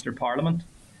Westminster Parliament.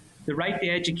 The right to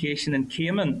education in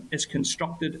Cayman is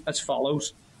constructed as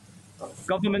follows.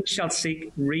 Government shall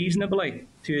seek reasonably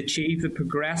to achieve the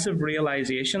progressive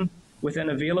realisation within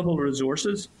available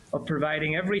resources of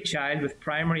providing every child with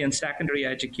primary and secondary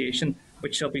education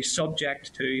which shall be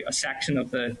subject to a section of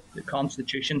the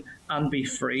Constitution and be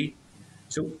free.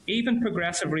 So even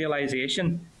progressive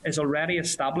realisation is already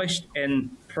established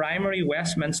in primary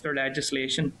Westminster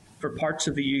legislation for parts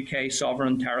of the UK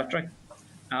sovereign territory.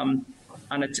 And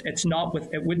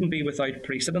it wouldn't be without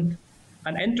precedent.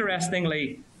 And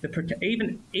interestingly,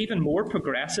 even more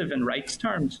progressive in rights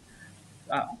terms,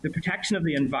 the protection of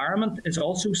the environment is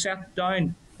also set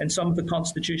down in some of the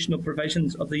constitutional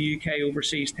provisions of the UK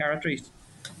overseas territories.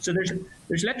 So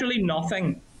there's literally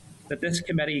nothing that this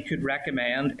committee could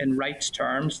recommend in rights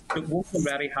terms that won't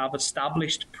already have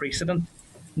established precedent,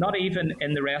 not even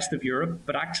in the rest of Europe,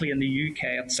 but actually in the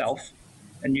UK itself,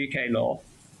 in UK law.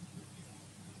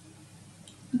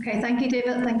 Okay, thank you,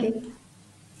 David. Thank you.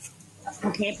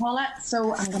 Okay, Paula,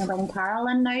 so I'm going to bring Carol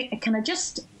in now. Can I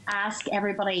just ask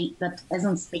everybody that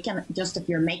isn't speaking, just if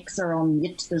your mics are on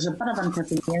mute, there's a bit of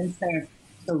interference there.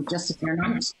 So just if you're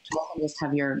not talking, just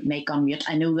have your mic on mute.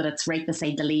 I know that it's right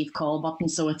beside the leave call button,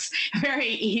 so it's very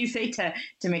easy to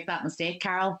make that mistake.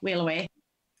 Carol, wheel away.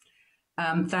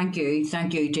 Thank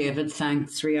you, David.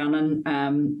 Thanks,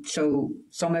 Rhiannon. So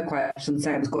some of the questions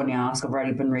I was going to ask have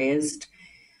already been raised,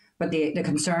 but the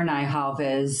concern I have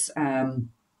is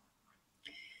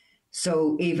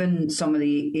so even some of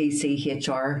the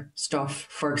ECHR stuff,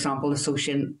 for example, the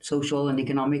social and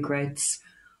economic rights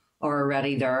are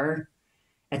already there.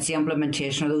 It's the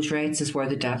implementation of those rights is where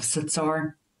the deficits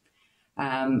are,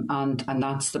 and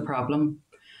that's the problem.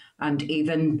 And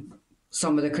even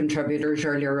some of the contributors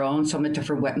earlier on, some of the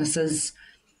different witnesses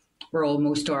were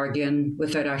almost arguing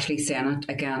without actually saying it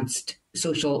against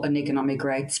social and economic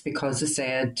rights because they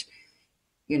said,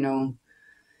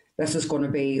 this is going to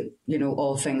be,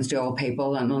 all things to all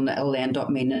people and it'll end up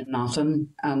meaning nothing.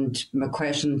 And my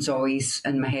question's always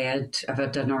in my head, if I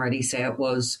didn't already say it,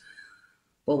 was,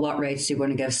 well, what rights are you going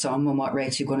to give some and what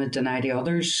rights are you going to deny the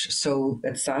others? So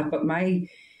it's that. But my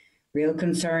real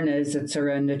concern is it's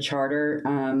around the Charter,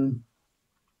 around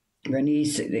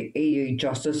the EU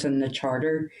justice and the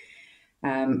Charter.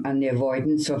 and the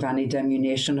avoidance of any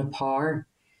diminution of power.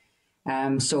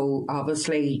 So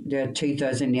obviously the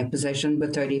 2008 position,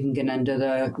 without even getting into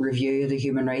the review of the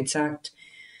Human Rights Act,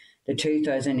 the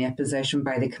 2008 position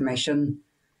by the Commission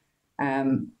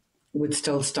would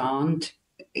still stand,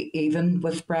 even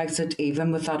with Brexit,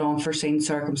 even with that unforeseen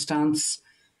circumstance.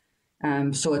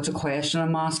 So it's a question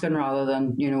I'm asking rather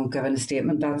than, giving a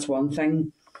statement. That's one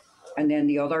thing. And then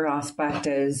the other aspect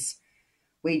is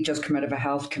we just come out of a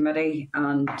health committee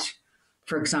and,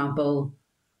 for example,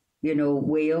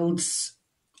 Wales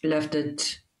lifted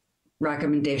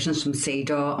recommendations from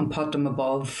CEDAW and put them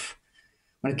above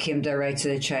when it came to the rights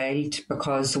of the child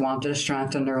because they wanted to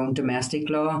strengthen their own domestic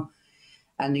law.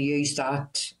 And they used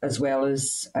that as well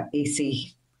as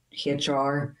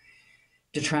ECHR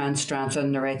to try and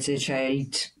strengthen the rights of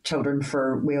the children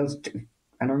for Wales.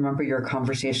 And I remember your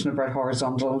conversation about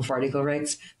horizontal and vertical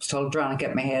rights. I was still trying to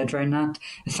get my head around that.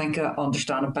 I think I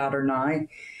understand it better now.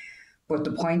 But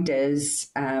the point is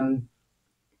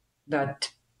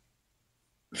that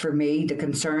for me, the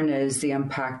concern is the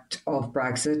impact of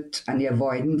Brexit and the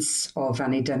avoidance of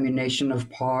any diminution of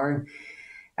power.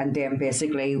 And then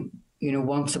basically,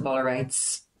 once the Bill of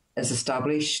Rights is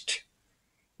established,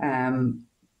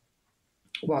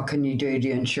 what can you do to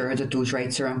ensure that those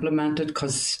rights are implemented?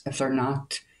 Because if they're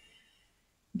not,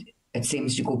 it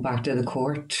seems to go back to the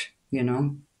court,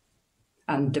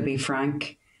 And to be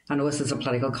frank, I know this is a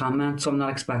political comment, so I'm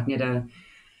not expecting you to.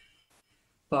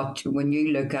 But when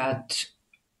you look at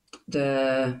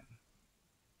the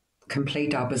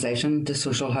complete opposition to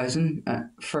social housing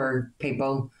for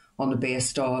people on the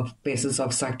basis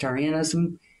of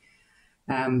sectarianism,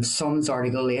 some's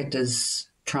Article 8 is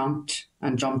trumped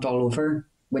and jumped all over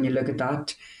when you look at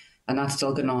that, and that's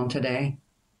still going on today.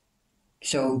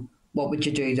 So what would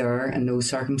you do there in those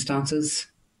circumstances?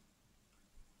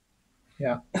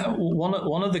 Yeah,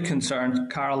 one of the concerns,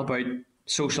 Carol, about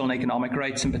social and economic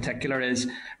rights in particular is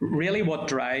really what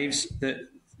drives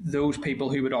those people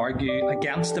who would argue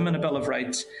against them in a Bill of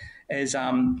Rights is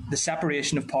the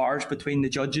separation of powers between the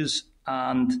judges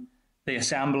and the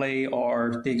Assembly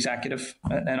or the executive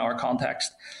in our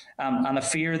context, and a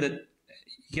fear that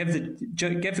give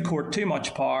the court too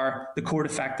much power, the court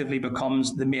effectively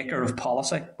becomes the maker of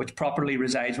policy, which properly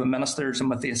resides with ministers and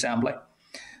with the Assembly.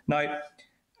 Now,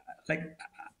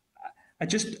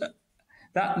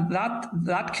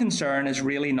 that concern is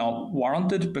really not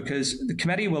warranted because the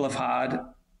committee will have had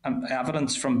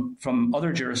evidence from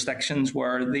other jurisdictions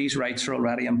where these rights are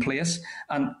already in place,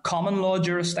 and common law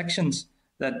jurisdictions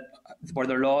where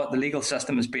the legal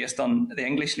system is based on the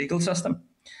English legal system.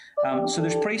 So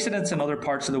there's precedents in other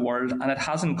parts of the world, and it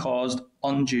hasn't caused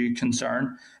undue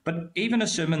concern. But even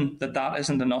assuming that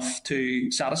isn't enough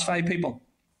to satisfy people,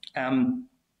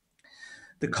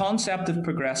 the concept of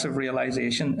progressive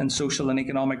realisation in social and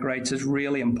economic rights is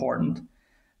really important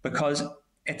because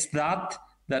it's that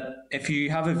if you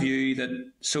have a view that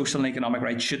social and economic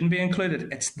rights shouldn't be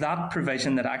included, it's that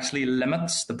provision that actually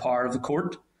limits the power of the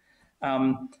court.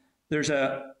 There's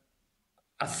a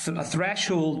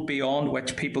threshold beyond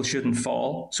which people shouldn't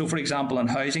fall. So, for example, in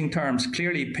housing terms,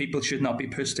 clearly people should not be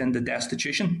pushed into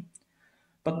destitution.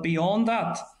 But beyond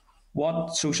that,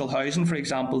 what social housing, for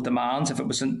example, demands,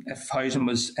 if housing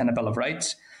was in a Bill of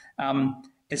Rights,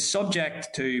 is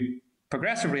subject to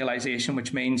progressive realisation,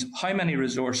 which means how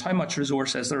much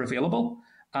resource is there available,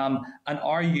 and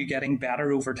are you getting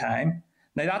better over time?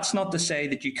 Now, that's not to say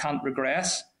that you can't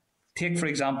regress. Take, for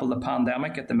example, the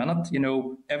pandemic at the minute.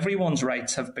 Everyone's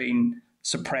rights have been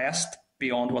suppressed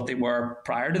beyond what they were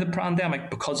prior to the pandemic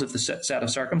because of the set of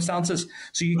circumstances.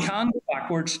 So you can go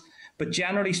backwards, but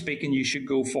generally speaking, you should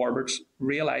go forwards,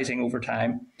 realising over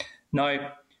time.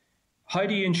 Now, how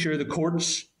do you ensure the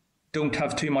courts don't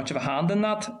have too much of a hand in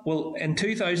that? Well, in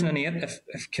 2008,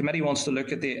 if committee wants to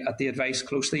look at the advice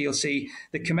closely, you'll see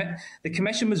the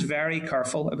Commission was very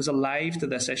careful. It was alive to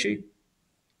this issue.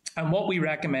 And what we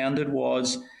recommended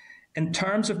was, in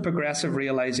terms of progressive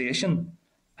realisation,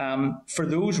 for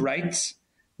those rights,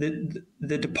 the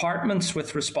departments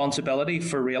with responsibility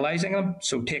for realising them,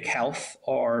 so take health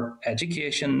or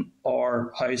education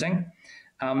or housing,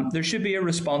 there should be a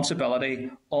responsibility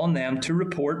on them to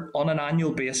report on an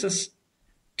annual basis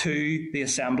to the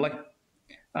Assembly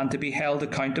and to be held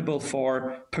accountable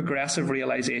for progressive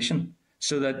realisation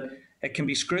so that it can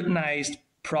be scrutinised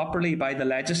properly by the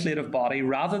legislative body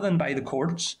rather than by the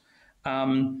courts,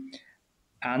 and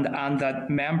that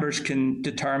members can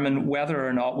determine whether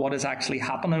or not what is actually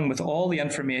happening with all the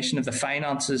information of the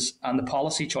finances and the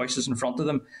policy choices in front of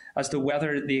them as to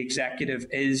whether the executive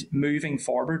is moving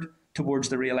forward towards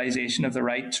the realisation of the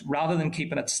rights rather than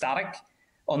keeping it static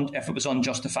if it was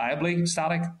unjustifiably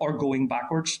static or going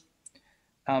backwards.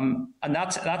 And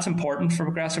that's important for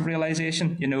progressive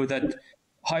realisation, that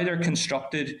how they're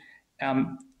constructed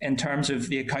in terms of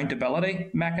the accountability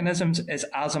mechanisms is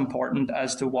as important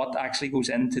as to what actually goes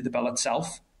into the bill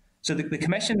itself. So the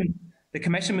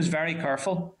Commission was very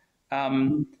careful,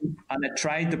 and it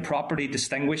tried to properly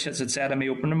distinguish, as it said in my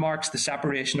opening remarks, the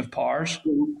separation of powers.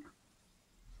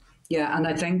 Yeah, and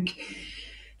I think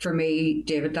for me,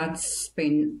 David, that's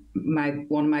been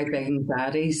one of my big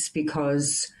anxieties,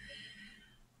 because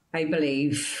I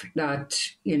believe that,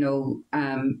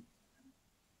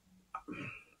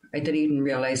 I didn't even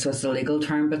realise was the legal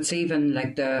term, but it's even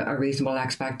like a reasonable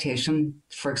expectation,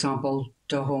 for example,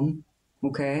 to home,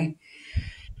 okay?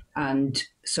 And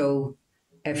so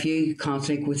if you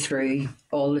constantly go through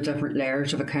all the different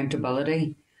layers of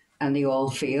accountability and they all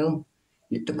fail,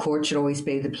 the court should always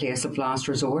be the place of last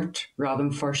resort rather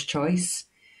than first choice.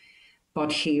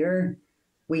 But here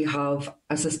we have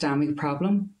a systemic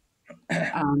problem.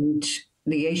 And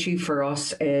the issue for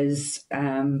us is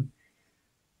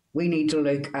we need to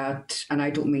look at, and I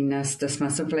don't mean this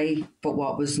dismissively, but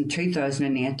what was in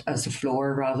 2008 as the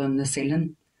floor rather than the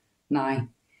ceiling. Now,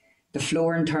 the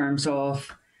floor in terms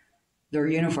of their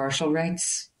universal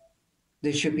rights,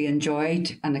 they should be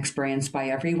enjoyed and experienced by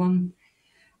everyone.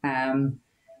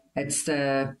 It's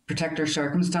the particular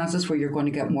circumstances where you're going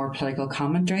to get more political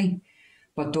commentary,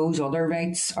 but those other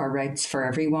rights are rights for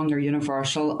everyone. They're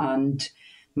universal, and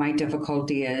my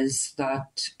difficulty is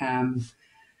that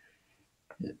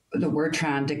that we're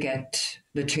trying to get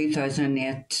the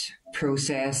 2008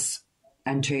 process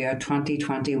into a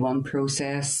 2021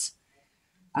 process,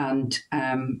 and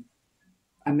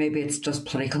maybe it's just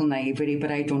political naivety,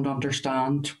 but I don't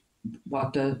understand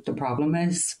what the problem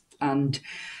is. And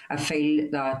I feel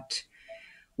that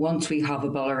once we have a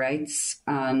Bill of Rights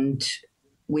and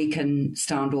we can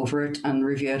stand over it and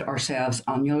review it ourselves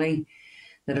annually,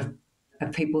 that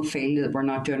if people feel that we're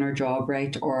not doing our job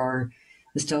right, or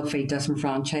they still feel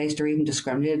disenfranchised or even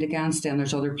discriminated against, then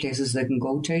there's other places they can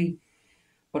go to.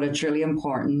 But it's really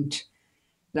important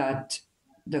that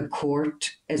the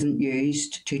court isn't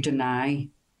used to deny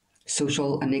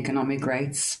social and economic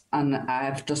rights. And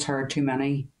I've just heard too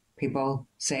many people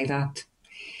say that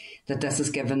this has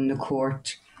given the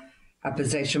court a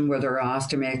position where they're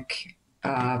asked to make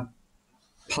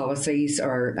policies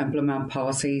or implement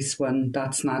policies, when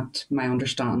that's not my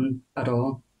understanding at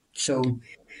all. So,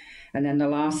 and then the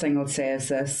last thing I'll say is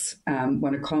this,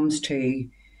 when it comes to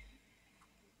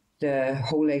the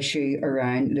whole issue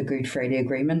around the Good Friday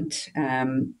Agreement,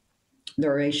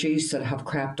 there are issues that have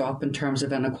crept up in terms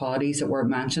of inequalities that were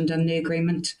mentioned in the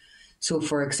agreement. So,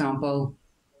 for example,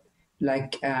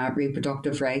 like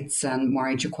reproductive rights and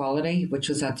marriage equality, which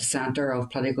was at the centre of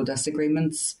political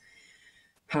disagreements,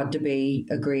 had to be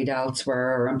agreed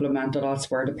elsewhere or implemented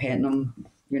elsewhere, depending on,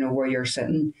 where you're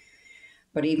sitting.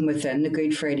 But even within the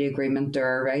Good Friday Agreement, there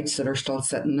are rights that are still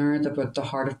sitting there that are at the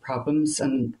heart of problems,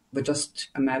 and we just,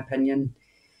 in my opinion,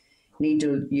 need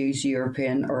to use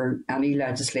European or any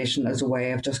legislation as a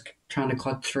way of just trying to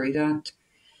cut through that.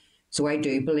 So I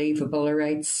do believe a Bill of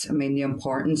Rights. I mean, the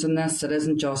importance in this, it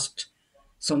isn't just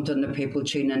something that people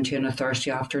tune into on a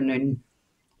Thursday afternoon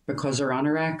because they're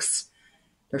anorexes.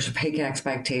 There's a big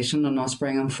expectation on us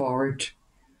bringing forward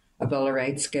a Bill of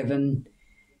Rights, given,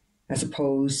 I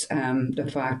suppose, the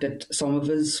fact that some of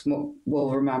us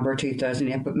will remember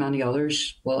 2008, but many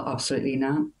others will absolutely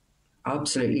not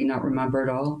remember at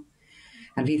all.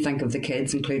 And if you think of the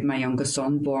kids, including my youngest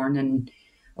son, born in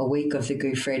a week of the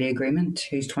Good Friday Agreement,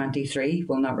 who's 23,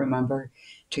 will not remember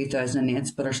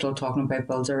 2008, but are still talking about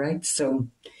bills of rights. So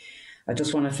I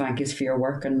just want to thank you for your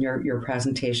work and your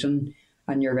presentation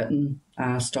and your written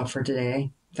stuff for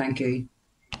today. Thank you.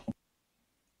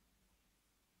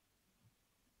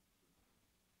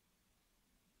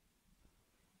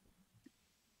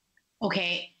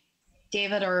 Okay,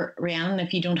 David or Rhiannon,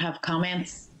 if you don't have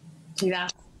comments to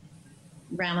that.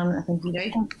 Rhiannon, I think you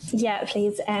do. Yeah,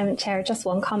 please, Chair, just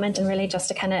one comment, and really just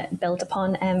to kind of build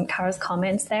upon Cara's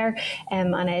comments there.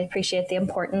 And I appreciate the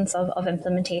importance of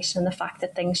implementation and the fact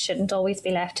that things shouldn't always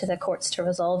be left to the courts to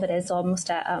resolve. It is almost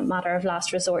a matter of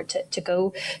last resort to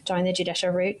go down the judicial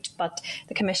route. But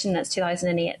the Commission, its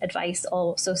 2008 advice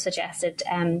also suggested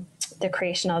the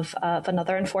creation of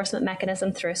another enforcement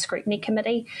mechanism through a scrutiny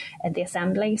committee in the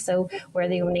Assembly. So we're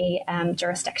the only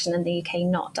jurisdiction in the UK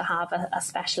not to have a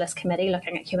specialist committee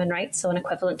looking at human rights, so an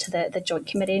equivalent to the Joint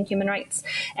Committee on Human Rights.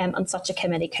 And such a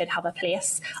committee could have a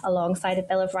place alongside a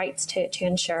Bill of Rights to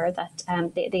ensure that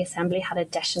the Assembly had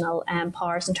additional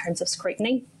powers in terms of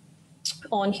scrutiny.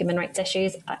 on human rights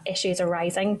issues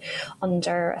arising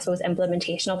under, I suppose,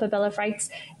 implementation of a Bill of Rights,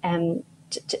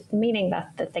 meaning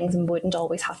that things wouldn't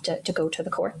always have to go to the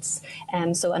courts.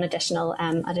 So an additional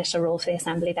role for the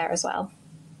Assembly there as well.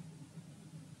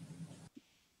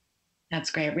 That's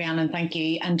great, Rhiannon, thank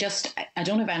you. And just, I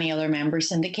don't have any other members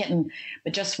syndicating,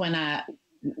 but just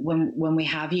when we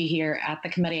have you here at the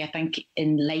committee, I think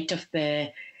in light of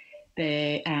the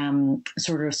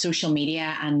sort of social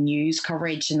media and news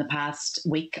coverage in the past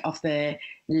week of the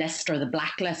list or the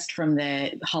blacklist from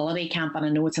the holiday camp, and I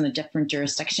know it's in a different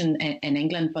jurisdiction in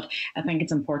England, but I think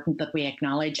it's important that we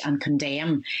acknowledge and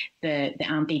condemn the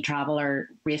anti-traveller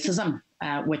racism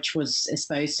which was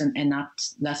espoused in that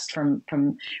list from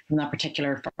that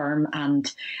particular firm,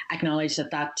 and acknowledge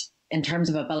that in terms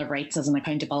of a Bill of Rights as an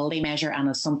accountability measure and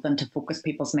as something to focus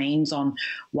people's minds on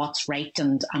what's right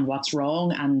and what's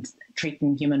wrong and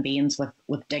treating human beings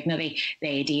with dignity, the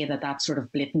idea that sort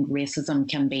of blatant racism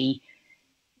can be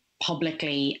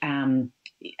publicly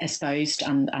espoused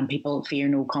and people fear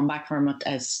no comeback from it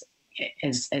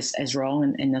is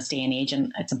wrong in this day and age,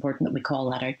 and it's important that we call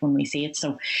that out when we see it.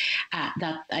 So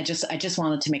that I just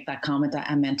wanted to make that comment.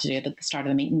 I meant to do it at the start of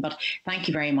the meeting, but thank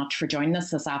you very much for joining us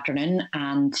this afternoon,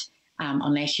 and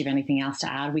unless you have anything else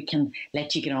to add, we can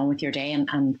let you get on with your day,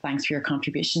 and thanks for your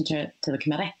contribution to the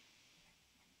committee.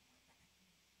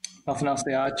 Nothing else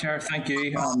to add, Chair. Thank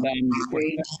you. And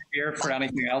we're here for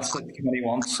anything else that the committee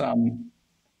wants.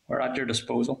 We're at your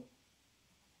disposal.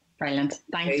 Brilliant.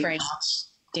 Thanks very much,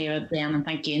 David, Ben, and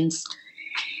thank you.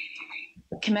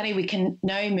 Committee, we can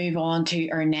now move on to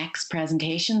our next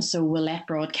presentation. So we'll let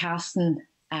broadcasting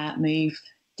move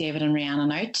David and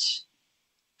Rhiannon out.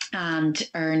 And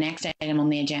our next item on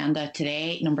the agenda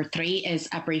today, number 3, is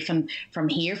a briefing from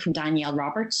Danielle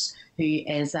Roberts, who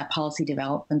is a Policy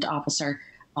Development Officer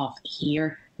of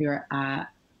HERE, who are a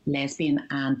lesbian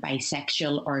and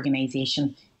bisexual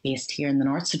organisation based here in the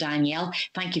north. So Danielle,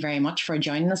 thank you very much for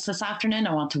joining us this afternoon.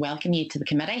 I want to welcome you to the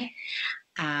committee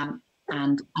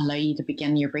and allow you to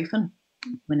begin your briefing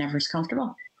whenever it's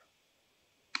comfortable.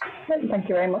 Thank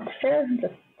you very much, Chair.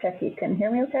 Just check you can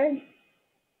hear me okay.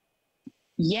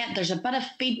 Yeah, there's a bit of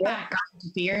feedback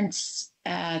interference.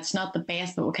 It's not the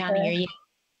best, but we can hear you.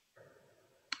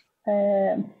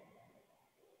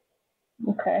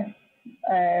 Okay.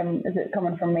 Is it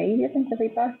coming from me, do you think, the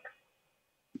feedback?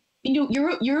 You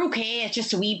know, you're okay. It's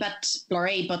just a wee bit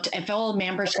blurry, but if all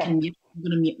members can mute, I'm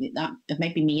going to mute that. It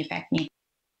might be me affecting you.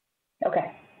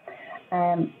 Okay.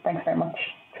 Thanks very much,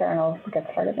 Chair, and I'll get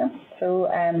started then. So,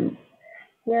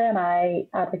 HERE and I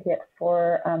advocate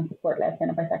for and support lesbian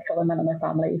and bisexual women and their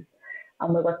families,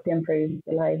 and we work to improve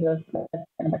the lives of lesbian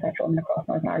and bisexual women across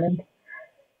Northern Ireland.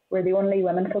 We're the only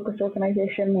women-focused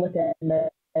organisation within the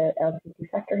LGBT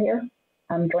sector here,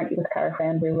 and jointly with Cara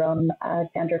Friend, we run a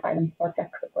gender violence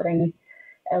project supporting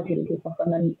LGBT plus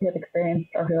women who have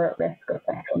experienced or who are at risk of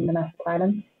sexual and domestic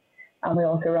violence. And we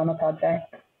also run a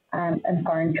project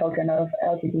empowering children of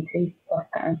LGBT plus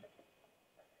parents.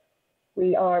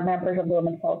 We are members of the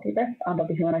Women's Policy Group and of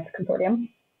the Human Rights Consortium.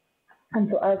 And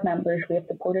so as members, we have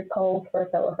supported calls for a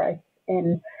Bill of Rights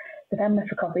in the Feminist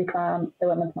Recovery Plan, the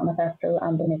Women's Manifesto,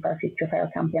 and the Make Our Future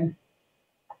Fair campaign.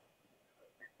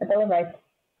 The Bill of Rights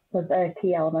was a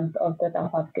key element of the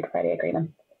Belfast Good Friday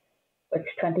Agreement, which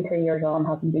 23 years on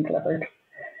hasn't been delivered.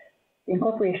 The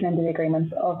incorporation into the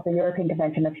agreement of the European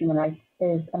Convention of Human Rights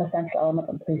is an essential element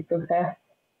of the peace process,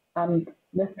 and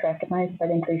this is recognised by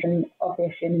the inclusion of the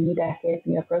issue in the New Decades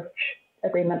New Approach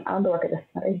Agreement and the work of this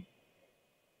committee.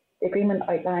 The agreement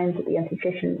outlines that the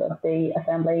institutions of the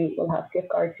Assembly will have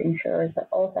safeguards to ensure that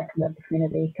all sections of the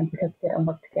community can participate and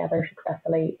work together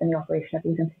successfully in the operation of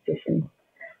these institutions,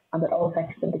 and that all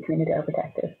sections of the community are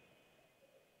protected.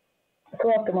 So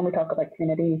often when we talk about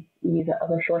communities, we use it as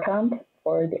a shorthand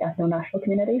for the ethno-national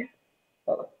communities,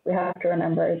 but we have to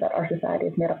remember that our society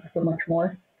is made up of so much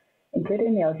more,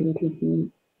 including the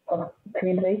LGBTQ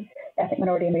community, ethnic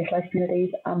minority and racialised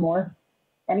communities, and more.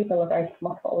 Any Bill of Rights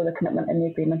must follow the commitment in the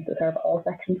agreement to serve all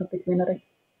sections of the community.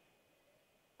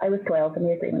 I was 12 when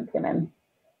the agreement came in,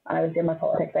 and I was doing my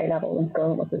politics A level when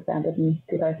school was suspended in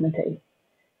 2002.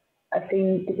 I've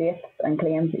seen debates and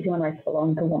claims that human rights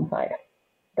belong to one side,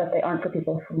 that they aren't for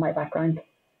people from my background.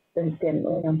 This is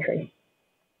genuinely untrue.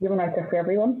 Human rights are for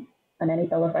everyone, and any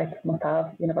Bill of Rights must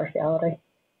have universality.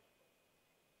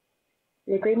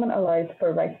 The agreement allows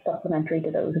for rights supplementary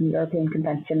to those in the European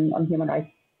Convention on Human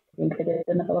Rights included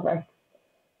in the Bill of Rights.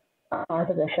 Our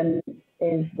position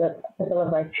is that the Bill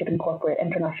of Rights should incorporate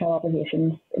international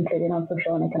obligations, including on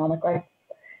social and economic rights.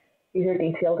 These are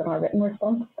detailed in our written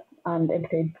response and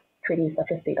include treaties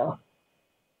such as CEDAW.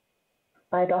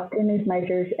 By adopting these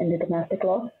measures into domestic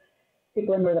law,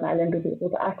 people in Northern Ireland would be able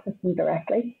to access them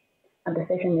directly, and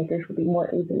decision makers would be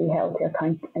more easily held to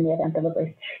account in the event of a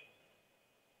breach.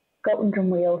 Scotland and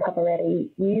Wales have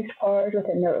already used powers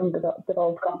within their own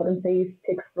devolved competencies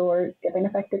to explore giving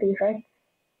effect to these rights,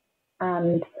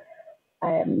 and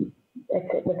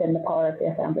it's within the power of the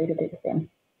Assembly to do the same.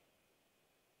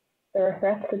 There are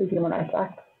threats to the Human Rights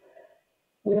Act.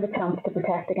 We have a chance to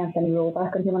protect against any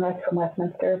rollback on human rights from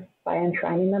Westminster by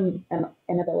enshrining them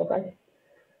in a Bill of Rights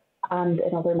and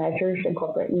in other measures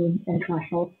incorporating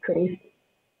international treaties.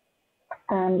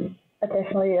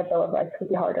 Additionally, a Bill of Rights would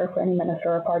be harder for any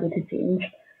minister or party to change,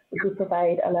 which would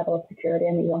provide a level of security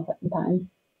in these uncertain times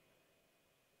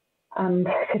and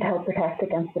could help protect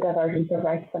against the divergence of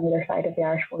rights on either side of the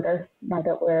Irish border now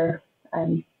that we're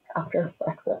after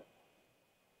Brexit.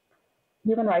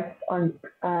 Human rights aren't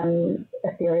an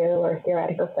ethereal or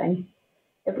theoretical thing.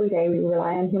 Every day we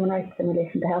rely on human rights in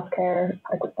relation to healthcare,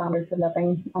 adequate standards of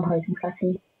living, and housing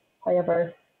protection.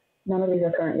 However, none of these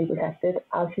are currently protected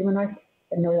as human rights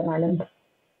in Northern Ireland.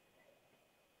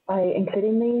 By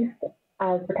including these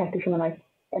as protected human rights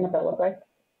in a Bill of Rights,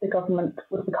 the government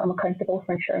would become accountable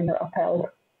for ensuring they're upheld,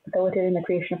 facilitating the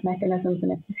creation of mechanisms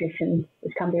and institutions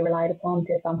which can be relied upon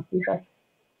to advance these rights.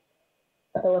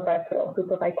 A Bill of Rights would also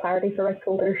provide clarity for rights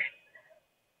holders.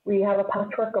 We have a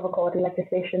patchwork of equality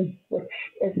legislation which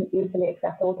isn't easily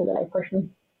accessible to the layperson.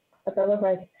 A Bill of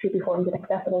Rights should be formed in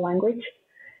accessible language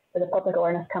with a public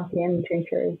awareness campaign to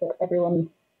ensure that everyone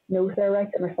knows their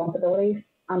rights and responsibilities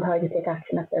and how to take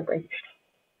action if they're breached.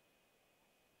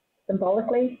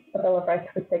 Symbolically, a Bill of Rights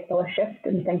would signal a shift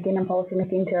in thinking and policy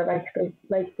making to a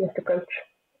rights-based approach,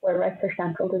 where rights are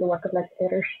central to the work of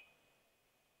legislators.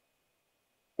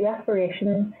 The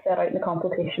aspirations set out in the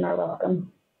consultation are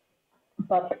welcome,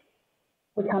 but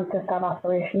we can't just have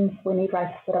aspirations. We need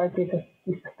rights that are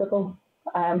justiciable.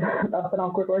 That's an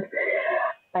awkward word.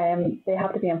 They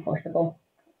have to be enforceable.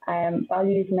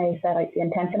 Values may set out the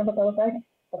intention of a Bill of Rights,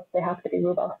 but they have to be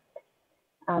robust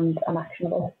and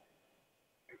actionable.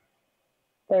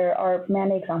 There are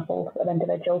many examples of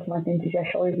individuals mounting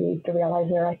judicial reviews to realise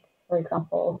their rights, for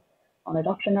example, on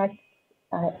adoption rights,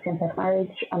 same-sex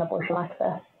marriage and abortion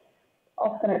access,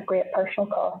 often at great personal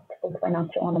cost, both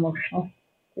financial and emotional,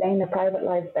 laying their private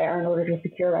lives bare in order to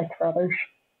secure rights for others.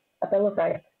 A Bill of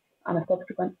Rights and a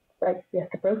subsequent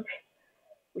rights-based approach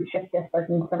would shift this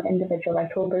burden from individual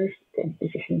right holders to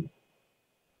institutions.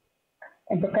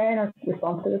 In preparing our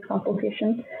response to this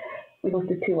consultation, we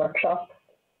hosted 2 workshops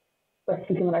with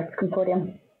the Human Rights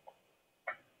Consortium.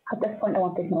 At this point, I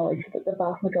want to acknowledge that the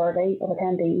vast majority of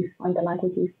attendees found the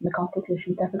language used in the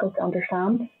consultation difficult to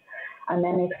understand, and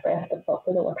many expressed that but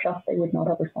for the workshop they would not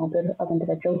have responded as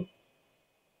individuals.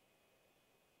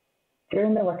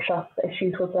 During the workshop,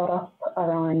 issues were brought up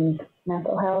around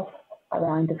mental health,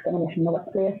 around discrimination in the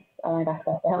workplace, around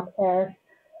access to healthcare,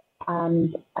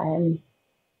 and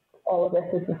all of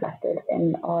this is reflected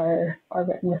in our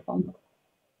written response.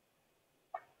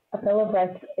 A Bill of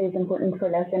Rights is important for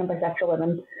lesbian and bisexual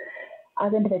women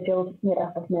as individuals made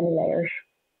up of many layers.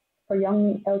 For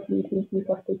young LGBTQ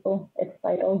plus people, it's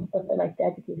vital that the right to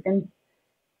education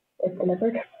is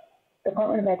delivered. The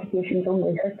Department of Education's own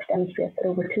research demonstrates that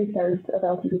over 2/3 of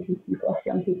LGBTQ plus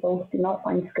young people do not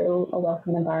find school a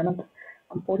welcoming environment,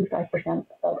 and 45%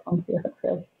 felt unsafe at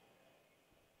school.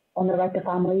 On the right to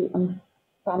family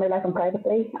life and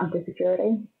privacy and to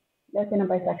security, lesbian and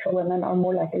bisexual women are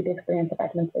more likely to experience a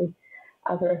pregnancy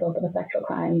as a result of a sexual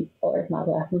crime or as an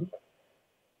adolescent.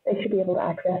 They should be able to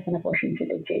access an abortion should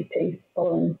they choose to,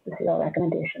 following the CL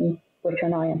recommendations, which are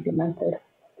now implemented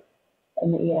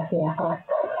in the ESAF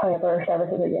Act. However,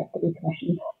 services are yet to be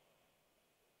commissioned.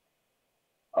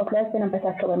 Of lesbian and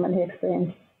bisexual women who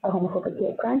experience a homophobic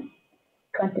hate crime,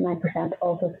 29%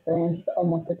 also experienced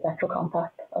unwanted sexual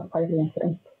contact as part of the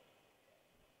incident.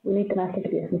 We need domestic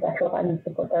abuse and sexual violence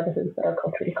support services that are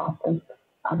culturally competent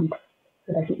and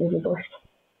sufficiently resourced.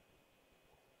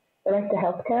 The right to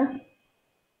healthcare.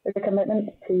 There's a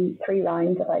commitment to 3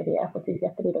 rounds of IVF, which is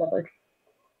yet to be delivered,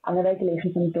 and the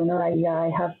regulations on donor IUI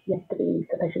have yet to be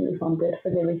sufficiently funded for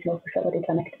the regional fertility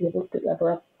clinic to be able to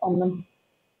deliver on them.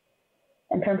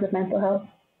 In terms of mental health,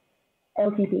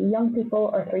 LGBT young people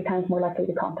are 3 times more likely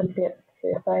to contemplate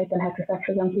suicide than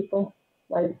heterosexual young people,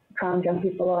 while trans young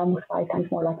people are almost 5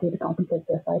 times more likely to contemplate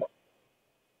suicide.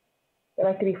 The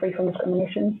right to be free from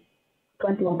discrimination.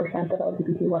 21% of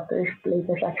LGBT workers believe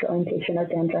their sexual orientation or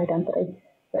gender identity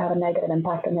would have a negative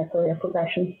impact on their career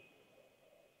progression.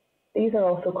 These are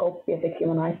also called basic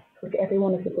human rights, which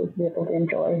everyone is supposed to be able to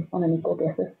enjoy on an equal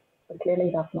basis, but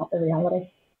clearly that's not the reality.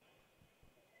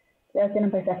 Lesbian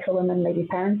and bisexual women may be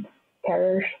parents,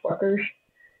 carers, workers,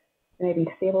 they may be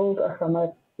disabled or from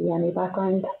a BME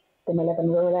background. They may live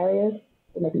in rural areas.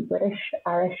 They may be British,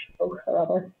 Irish, both or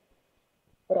other.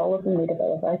 But all of them need a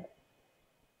Bill of Rights.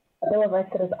 A Bill of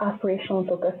Rights that is aspirational and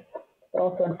focused, but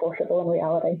also enforceable in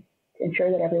reality, to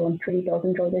ensure that everyone truly does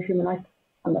enjoy their human rights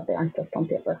and that they aren't just on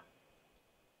paper.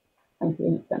 Thank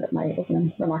you. That's the end of my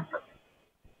opening remarks.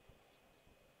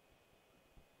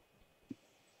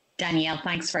 Danielle,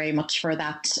 thanks very much for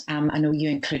that. I know you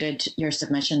included your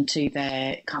submission to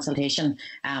the consultation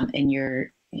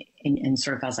in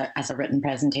sort of as a written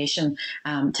presentation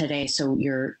today, so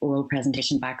your oral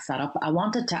presentation backs that up. I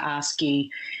wanted to ask you,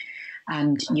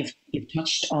 and you've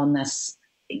touched on this.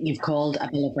 You've called a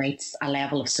Bill of Rights a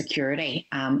level of security,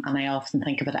 and I often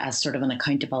think of it as sort of an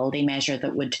accountability measure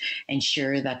that would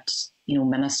ensure that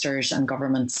ministers and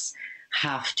governments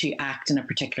have to act in a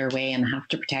particular way and have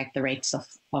to protect the rights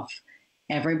of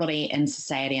everybody in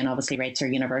society, and obviously rights are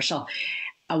universal.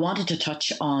 I wanted to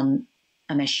touch on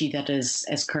an issue that is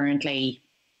currently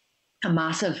a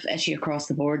massive issue across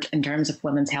the board in terms of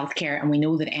women's healthcare, and we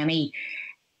know that any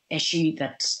issue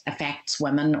that affects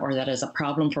women or that is a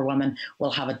problem for women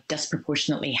will have a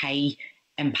disproportionately high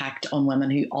impact on women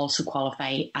who also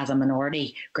qualify as a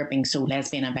minority grouping, so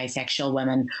lesbian and bisexual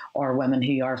women or women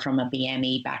who are from a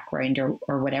BME background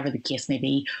or whatever the case may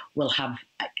be will have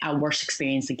a worse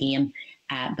experience again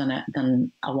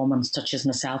than a woman such as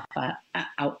myself,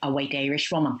 a white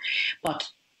Irish woman. But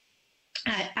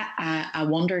I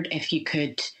wondered if you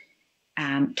could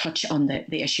touch on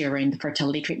the issue around the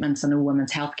fertility treatments. I know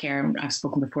women's healthcare. I've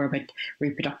spoken before about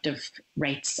reproductive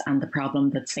rights and the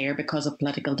problem that's there because of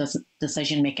political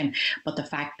decision making, but the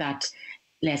fact that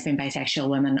lesbian, bisexual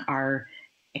women are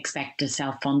expected to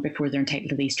self-fund before they're entitled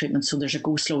to these treatments. So there's a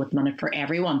go slow at the minute for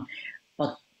everyone,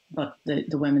 but the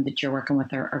women that you're working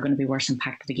with are going to be worse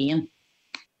impacted again.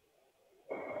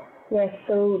 Yes,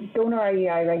 so donor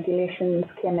IUI regulations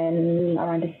came in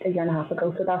around a year and a half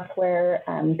ago. So that's where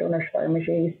donor sperm is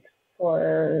used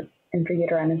for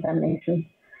intrauterine insemination.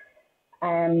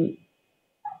 And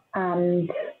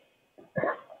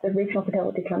the regional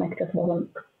fertility clinic just wasn't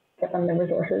given the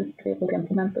resources to be able to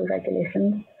implement those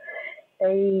regulations.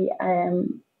 They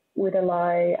would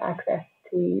allow access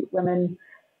to women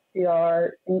who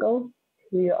are single,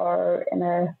 who are in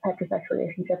a heterosexual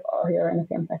relationship, or who are in a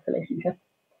same-sex relationship.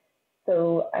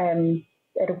 So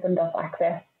it opened up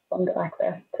funded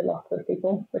access to lots of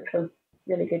people, which was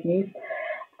really good news.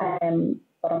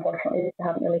 But unfortunately, it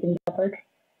hasn't really been covered.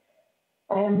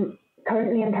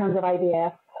 Currently, in terms of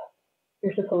IVF,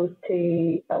 you're supposed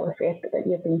to illustrate that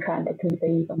you've been trying to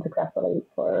conceive unsuccessfully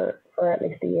for at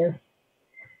least a year.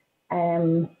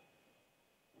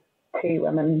 Two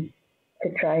women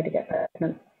could try to get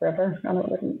pregnant forever, and it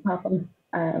wouldn't happen.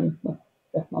 That's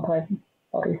just not how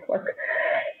bodies work.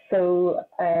 So,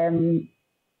 in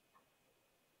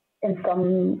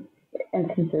some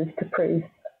instances, to prove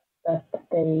that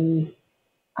they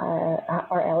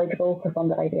are eligible for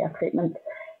funded IVF treatment,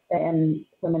 then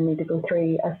women need to go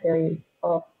through a series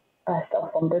of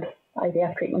self-funded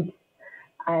IVF treatments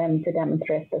to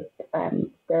demonstrate that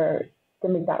to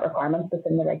meet that requirement that's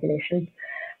in the regulation.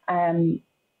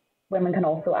 Women can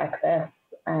also access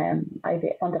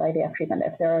funded IVF treatment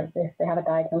if they have a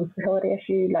diagnosed fertility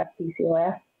issue like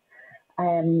PCOS.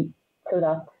 So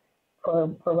that's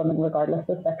for women regardless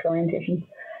of sexual orientation.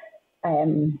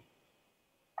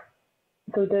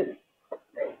 So the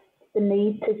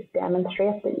need to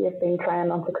demonstrate that you've been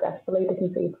trying unsuccessfully to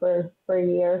conceive for a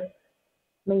year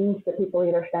means that people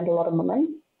either spend a lot of money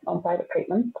on private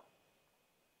treatment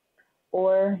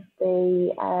or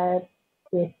they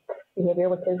take behaviour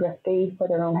which is risky for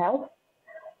their own health.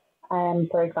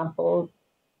 For example,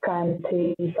 trying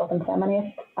to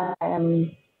self-inseminate,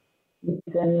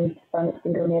 using sperm that's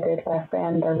been donated by a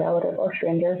friend or relative or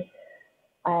stranger,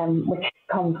 which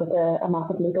comes with a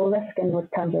massive legal risk in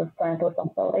terms of parental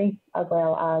responsibility, as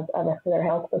well as a risk to their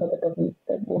health because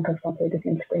it won't have gone through the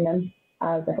same screening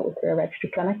as if it was through a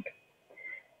registered clinic.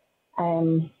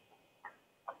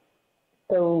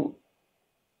 So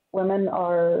women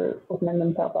are opening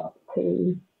themselves up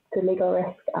to legal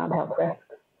risk and health risk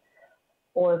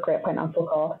or great financial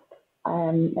cost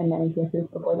in many cases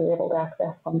before they're able to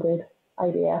access funded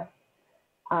IVF.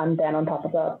 And then on top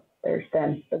of that, there's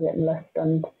then the waiting list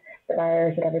and the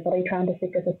barriers that everybody trying to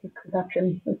seek assisted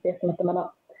conception is facing at the minute,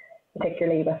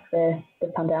 particularly with the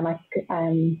pandemic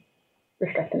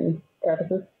restricting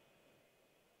services.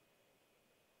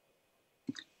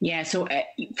 Yeah, so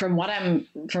from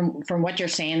what you're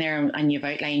saying there, and you've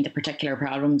outlined the particular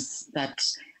problems that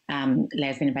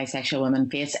lesbian and bisexual women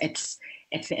face, it's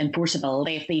the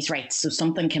enforceability of these rights. So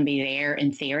something can be there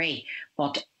in theory,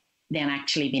 but then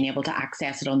actually being able to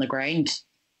access it on the ground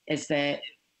is the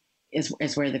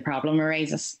is where the problem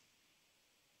arises.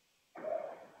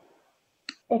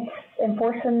 It's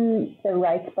enforcing the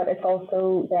rights, but it's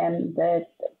also then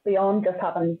beyond just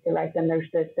having the rights, then there's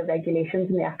the regulations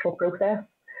and the actual process.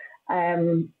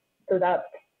 So that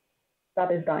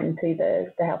is down to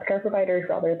the healthcare providers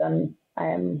rather than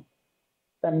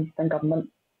government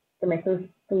to make those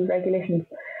regulations.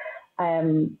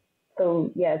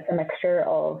 So yeah, it's a mixture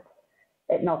of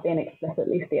it not being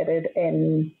explicitly stated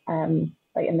in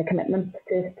the commitment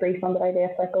to 3 funded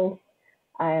IVF cycles.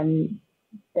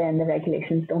 Then the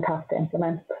regulations don't have to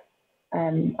implement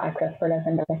access for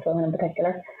lesbian and bisexual women in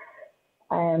particular.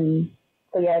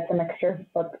 So yeah, it's a mixture,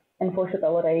 but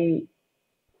enforceability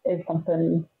is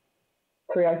something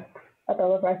throughout a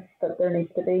Bill of Rights that there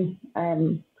needs to be.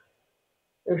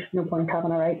 There's no point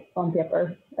having a right on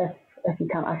paper if you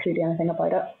can't actually do anything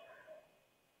about it.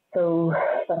 So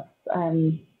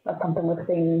that's something we've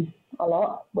seen a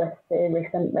lot with the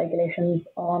recent regulations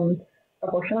on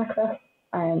abortion access.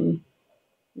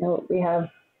 We have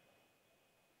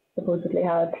supposedly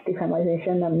had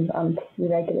decriminalisation and new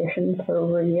regulations for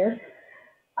over a year,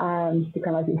 and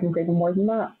decriminalisation for even more than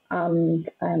that, and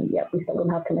yet we still don't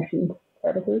have commissioned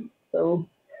services. So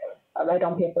a right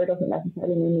on paper doesn't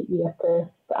necessarily mean that you have to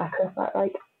access that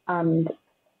right. And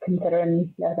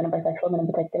considering lesbian and bisexual women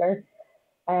in particular,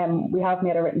 we have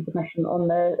made a written submission on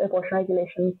the abortion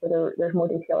regulations, so there's more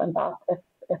detail in that if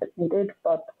it's needed,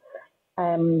 but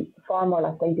far more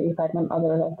likely to be pregnant as a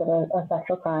result of a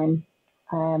sexual crime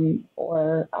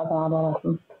or as an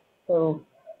adolescent. So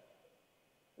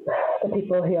the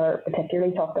people who are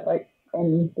particularly talked about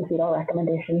in the CEDAW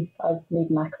recommendation as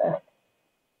needing access.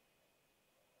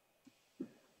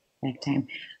 Big time.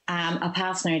 I'll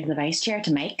pass now to the Vice Chair,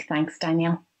 to Mike. Thanks,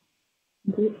 Danielle.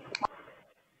 Thank you.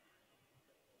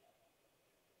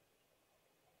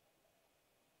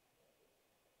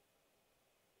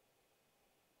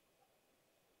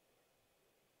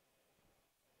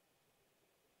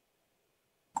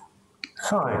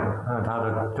 Sorry, I've had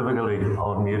a difficulty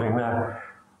unmuting there.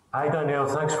 Hi, Danielle,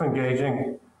 thanks for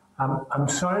engaging. I'm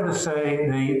sorry to say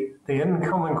the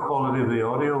incoming quality of the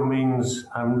audio means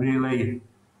I'm really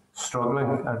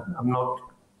struggling. I'm not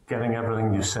getting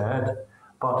everything you said,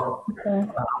 but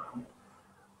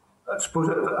I suppose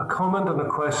a comment and a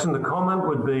question. The comment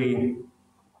would be,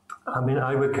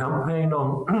 I would campaign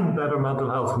on better mental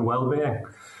health and well-being.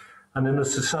 And in a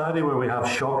society where we have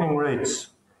shocking rates,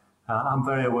 I'm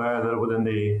very aware that within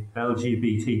the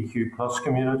LGBTQ plus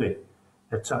community,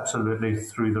 it's absolutely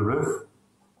through the roof.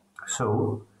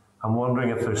 So I'm wondering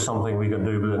if there's something we can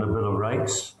do within a Bill of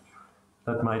Rights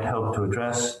that might help to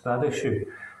address that issue.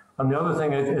 And the other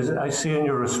thing is I see in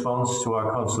your response to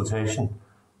our consultation,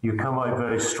 you come out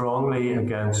very strongly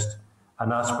against an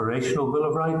aspirational Bill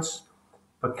of Rights.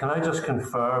 But can I just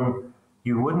confirm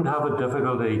you wouldn't have a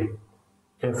difficulty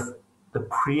if the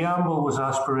preamble was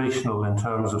aspirational in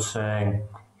terms of saying,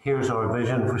 here's our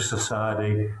vision for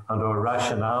society and our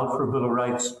rationale for a Bill of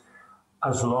Rights,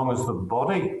 as long as the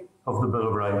body of the Bill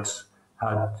of Rights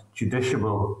had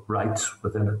justiciable rights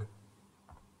within it?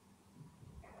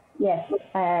 Yes,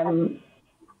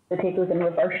 the take was in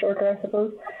reverse order, I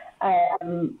suppose.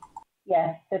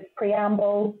 Yes, the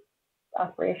preamble,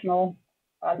 aspirational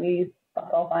values,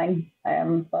 that's all fine.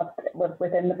 But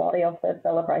within the body of the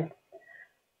Bill of Rights,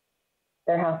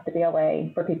 there has to be a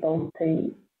way for people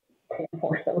to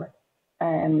enforce those.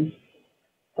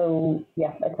 So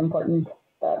yeah, it's important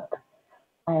that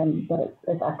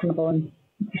it's actionable and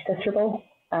justiciable,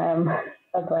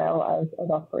 as well as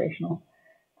aspirational.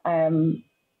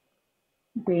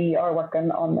 We are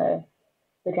working on the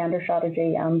gender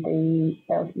strategy and the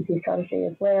LGBT strategy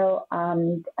as well,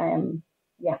 and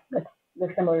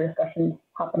there's similar discussions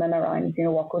happening around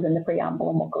what goes in the preamble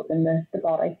and what goes in the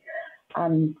body.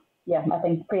 And yeah, I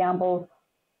think preambles,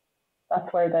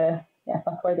 that's where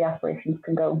the aspirations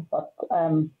can go. But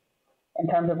in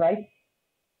terms of rights,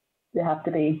 you have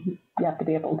to be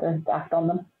able to act on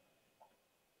them.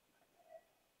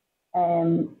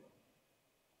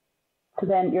 So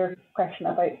then your question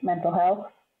about mental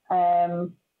health.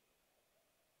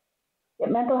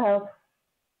 Mental health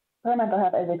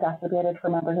is exacerbated for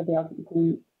members of the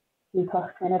LGBTQ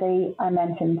plus community. I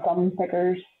mentioned some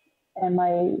figures in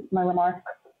my remarks.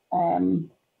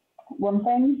 One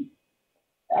thing,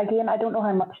 again, I don't know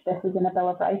how much this is in a Bill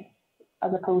of Rights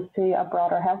as opposed to a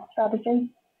broader health strategy.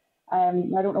 I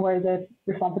don't know where the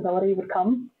responsibility would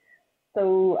come.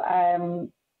 So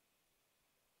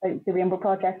the Rainbow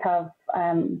Project have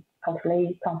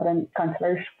culturally competent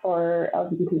counsellors for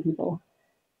LGBT people.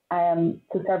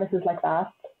 So services like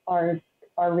that are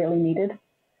really needed.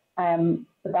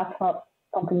 But that's not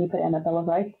something you put in a Bill of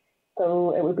Rights.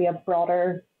 So it would be a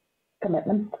broader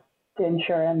commitment to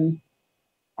ensuring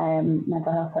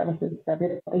mental health services for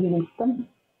everybody who needs them,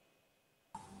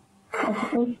 I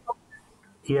suppose.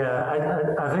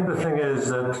 Yeah, I think the thing is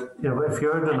that, if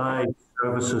you're denied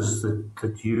services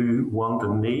that you want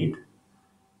and need,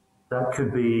 that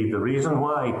could be the reason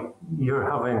why you're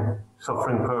having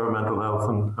suffering poor mental health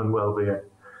and well-being.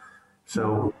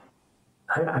 So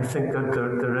I think that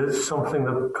there is something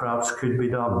that perhaps could be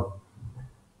done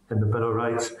in the Bill of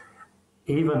Rights,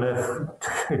 even if,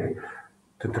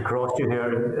 to cross you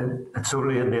here, it's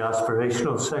only in the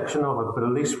aspirational section of it, but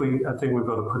at least I think we've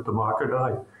got to put the marker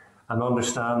down and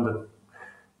understand that,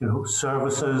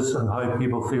 services and how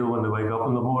people feel when they wake up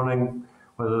in the morning,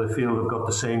 whether they feel they've got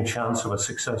the same chance of a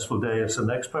successful day as the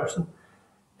next person,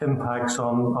 impacts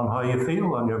on how you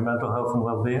feel, on your mental health and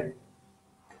well-being.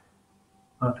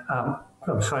 But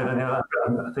I'm sorry, Danielle,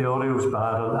 the audio is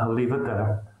bad. I'll leave it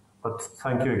there. But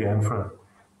thank you again for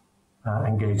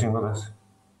engaging with us.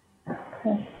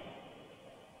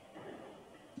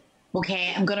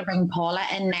 Okay, I'm going to bring Paula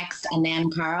in next and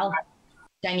then Carol.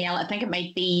 Danielle, I think it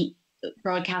might be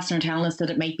broadcasting or telling us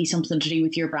that it might be something to do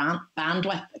with your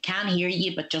bandwidth. I can hear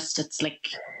you, but just it's like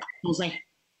mostly.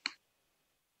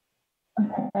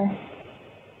 Okay.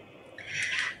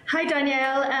 Hi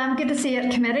Danielle, good to see you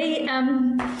at committee.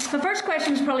 My first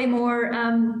question is probably more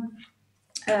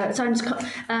sounds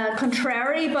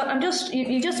contrary, but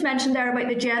you just mentioned there about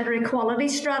the gender equality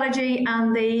strategy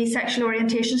and the sexual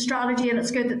orientation strategy, and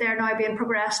it's good that they're now being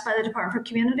progressed by the Department for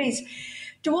Communities.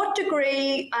 To what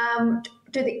degree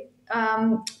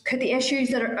could the issues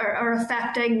that are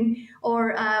affecting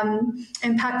or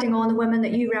impacting on the women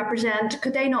that you represent,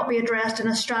 could they not be addressed in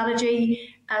a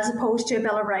strategy as opposed to a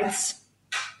Bill of Rights?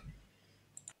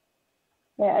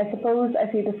 Yeah, I suppose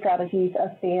I see the strategies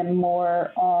as being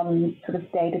more on sort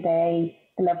of day-to-day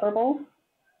deliverables,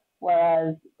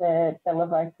 whereas the Bill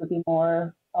of Rights would be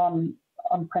more on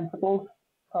principles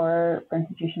for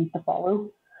institutions to follow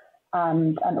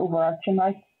and an overarching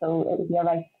right. So it would be a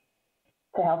right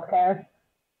to healthcare,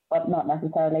 but not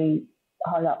necessarily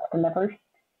how that's delivered.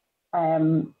 So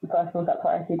I suppose that's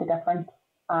where I see the difference,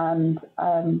 and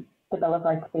the Bill of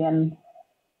Rights being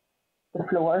the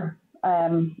floor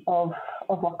of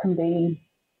what can be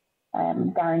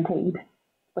guaranteed,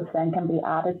 which then can be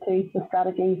added to the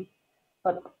strategies.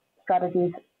 But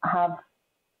strategies have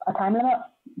a time limit.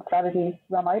 Strategies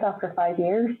run out after 5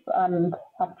 years and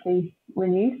have to be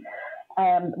renewed,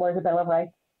 whereas a Bill of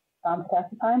Rights stands the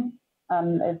test of time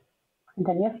and is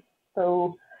continuous.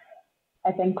 So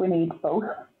I think we need both.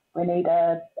 We need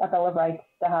a Bill of Rights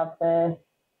to have the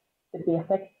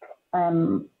basic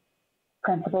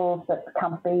principles that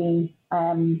can't be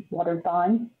watered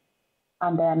down,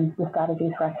 and then the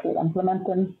strategies for actually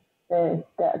implementing the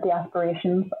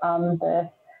aspirations and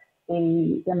the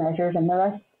measures in the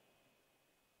rights.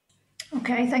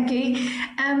 Okay, thank you.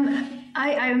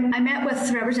 I met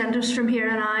with representatives from here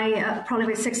and I probably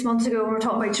about 6 months ago. We were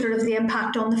talking about sort of the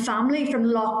impact on the family from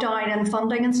lockdown and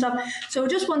funding and stuff. So I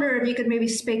just wonder if you could maybe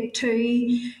speak to,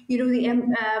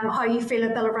 the how you feel a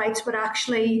Bill of Rights would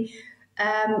actually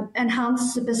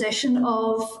enhance the position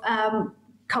of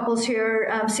couples who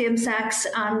are same-sex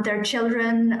and their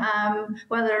children,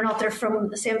 whether or not they're from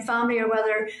the same family or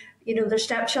whether their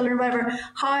stepchildren or whatever,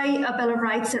 how a Bill of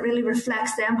Rights that really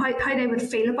reflects them, how they would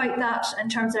feel about that in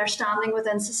terms of their standing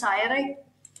within society.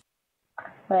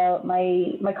 Well,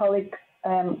 my colleague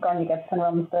Garni Gibson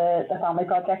runs the Family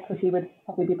Project, so she would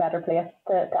probably be better placed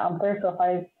to answer. So if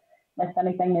I've missed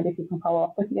anything, maybe she can follow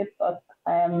up with you. But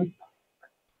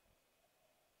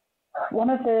one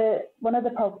of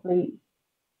the probably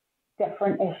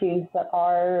different issues that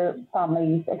our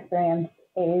families experience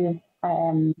is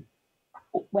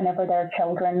whenever their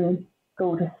children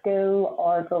go to school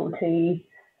or go to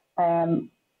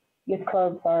youth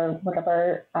clubs or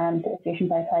whatever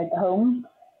situations outside the home,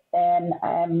 then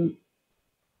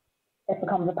it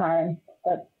becomes apparent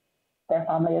that their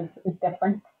family is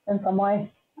different in some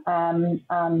way, and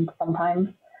sometimes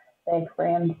they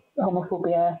experience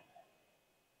homophobia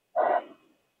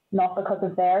not because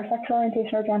of their sexual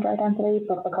orientation or gender identity,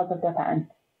 but because of their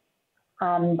parents.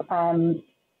 And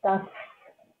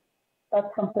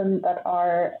that's something that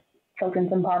our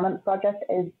Children's Empowerment Project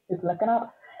is looking at.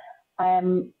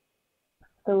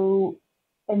 So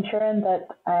ensuring that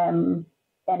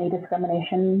any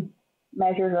discrimination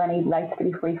measures or any rights to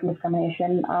be free from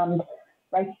discrimination and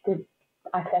rights to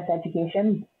access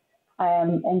education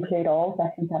include all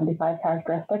Section 75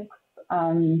 characteristics,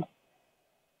 and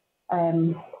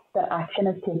that action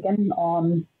is taken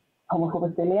on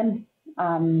homophobic bullying,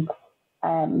 and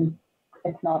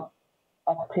it's not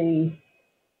up to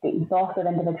the ethos of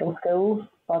individual schools,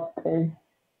 but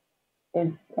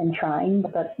is enshrined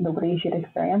that nobody should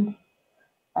experience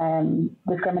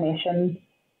discrimination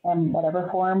in whatever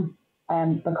form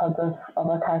because of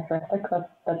a characteristic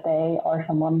that they or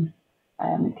someone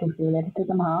closely related to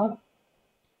them have.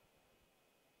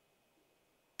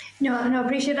 No, I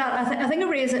appreciate that. I think I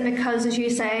raise it because, as you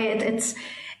say, it's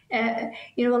a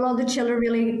lot of the children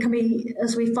really can be,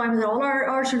 as we find with all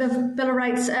our sort of Bill of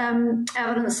Rights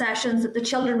evidence sessions, that the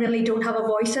children really don't have a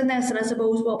voice in this. And I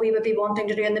suppose what we would be wanting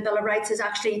to do in the Bill of Rights is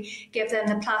actually give them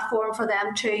the platform for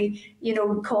them to,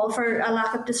 call for a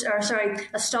lack of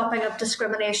a stopping of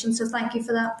discrimination. So thank you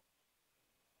for that.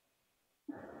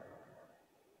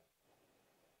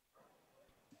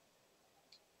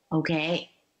 Okay,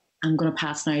 I'm going to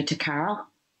pass now to Carol.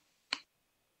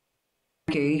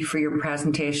 Thank you for your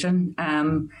presentation.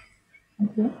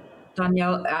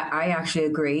 Danielle, I actually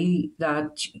agree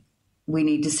that we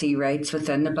need to see rights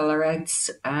within the Bill of Rights.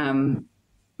 The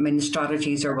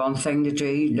strategies are one thing to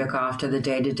do, look after the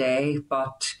day-to-day,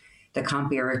 but they can't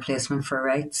be a replacement for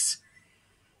rights.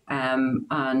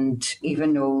 And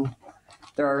even though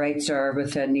there are rights there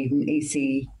within even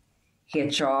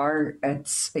ECHR,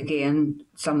 it's, again,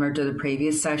 similar to the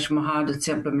previous session we had, it's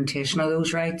the implementation of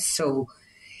those rights. So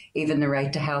even the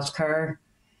right to healthcare,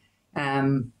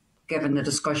 given the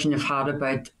discussion you've had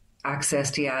about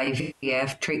access to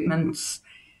IVF treatments,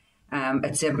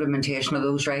 it's the implementation of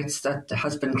those rights that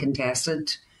has been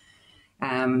contested.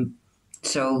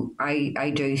 So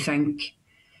I do think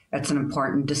it's an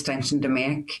important distinction to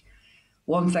make.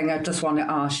 One thing I just want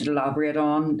to ask you to elaborate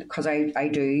on, because I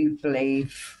do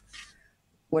believe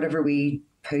whatever we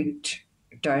put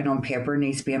down on paper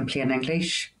needs to be in plain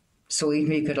English. So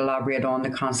even you could elaborate on the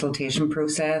consultation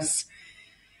process,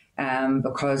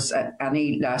 because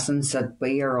any lessons that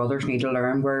we or others need to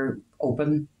learn, we're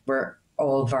open. We're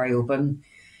all very open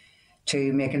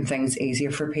to making things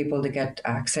easier for people to get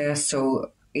access.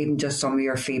 So even just some of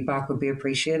your feedback would be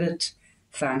appreciated.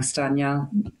 Thanks, Danielle.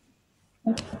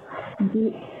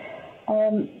 Indeed.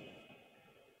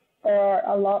 There are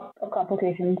a lot of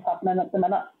consultations happening at the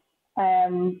minute.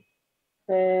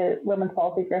 The Women's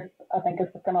Policy Group, I think, is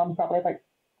working on probably about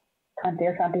 20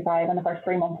 or 25 in the first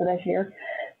 3 months of this year.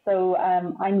 So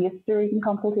I'm used to reading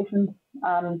consultations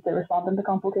and to responding to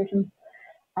consultations.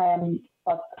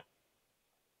 But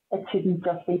it shouldn't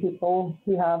just be people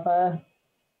who have a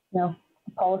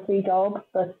policy job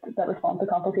that respond to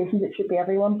consultations. It should be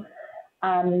everyone.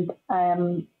 And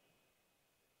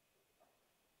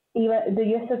even the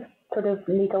use of sort of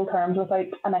legal terms without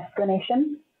an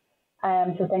explanation.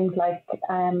 So things like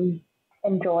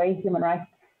enjoy human rights.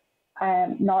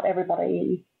 Not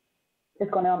everybody is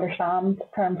going to understand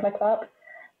terms like that.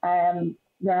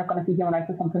 They're not going to see human rights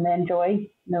as something they enjoy.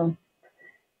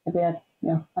 Maybe a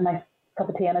nice cup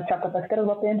of tea and a chocolate biscuit is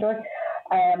what they enjoy.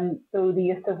 So the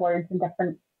use of words in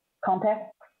different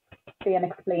contexts being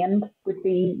explained would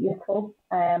be useful.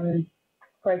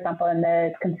 For example, in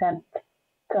the consent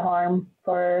to harm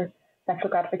for sexual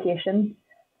gratification,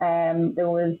 there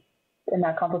was, in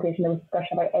that consultation, there was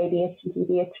discussion about ADH and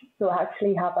TDH. So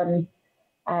actually having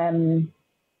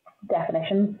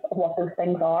definitions of what those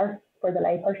things are for the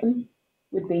layperson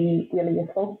would be really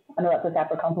useful. I know that's a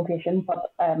separate consultation,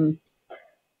 but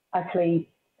actually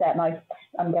setting out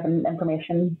and giving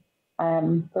information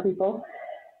for people.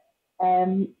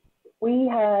 We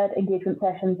had engagement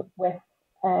sessions with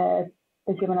the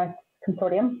Human Rights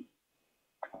Consortium.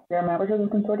 We are members of the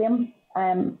consortium,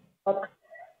 but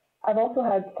I've also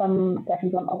had some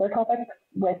sessions on other topics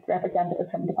with representatives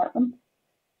from departments,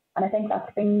 and I think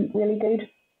that's been really good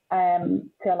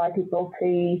to allow people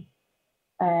to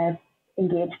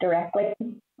engage directly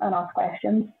and ask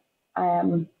questions,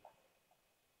 and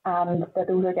that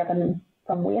those are given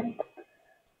some weight,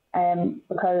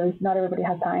 because not everybody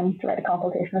has time to write a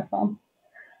consultation response.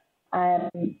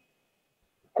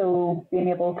 So being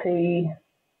able to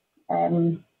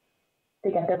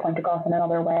get their point across in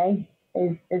another way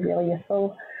is really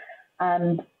useful.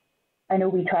 And I know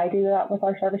we try to do that with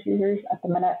our service users at the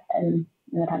minute, and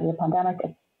in the time of the pandemic,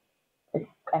 it's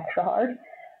extra hard.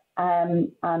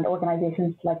 And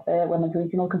organisations like the Women's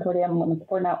Regional Consortium, Women's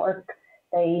Support Network,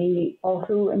 they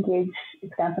also engage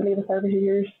extensively with service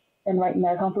users in writing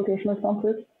their consultation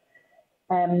responses.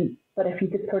 But if you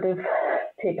could sort of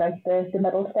take out the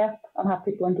middle step and have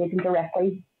people engaging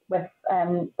directly with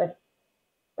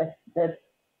the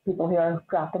people who are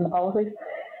drafting the policies,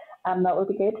 that would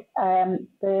be good.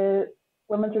 The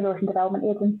Women's Resource and Development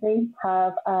Agency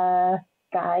have a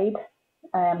guide.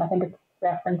 I think it's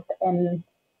referenced in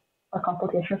our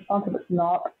consultation response. If it's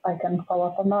not, I can follow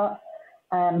up on that.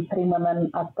 Putting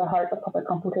women at the heart of public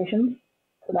consultations.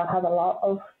 So that has a lot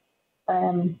of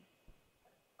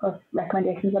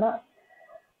recommendations in it.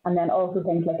 And then also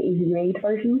things like easy read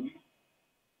versions.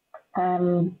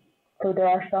 So there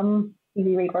are some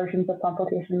easy read versions of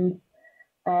consultations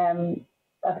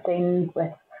I've seen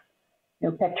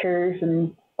with pictures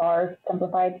and bars,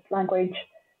 simplified language.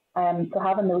 So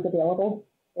having those available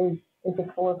is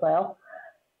useful as well.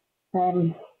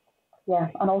 Yeah,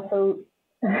 and also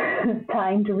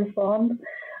time to respond.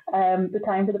 The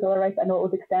time for the Bill of Rights, I know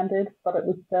it was extended, but it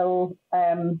was still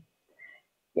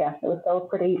it was still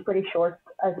pretty short,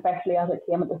 especially as it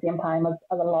came at the same time as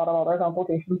a lot of other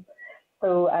consultations.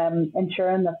 So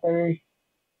ensuring that there's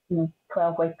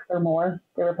 12 weeks or more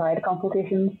to reply to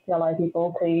consultations to allow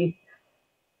people to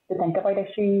think about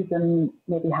issues and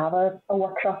maybe have a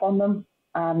workshop on them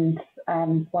and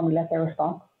formulate their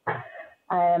response.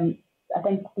 I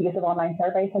think the use of online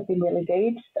surveys has been really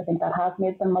good. I think that has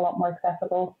made them a lot more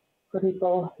accessible for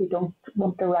people who don't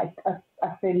want to write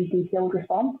a fully detailed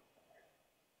response.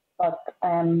 But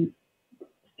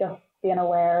just being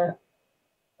aware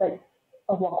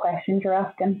of what questions you're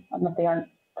asking and that they aren't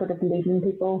sort of leading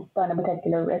people down a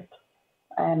particular route.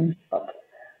 But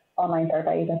online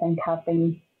surveys, I think, have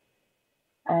been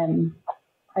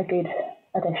a good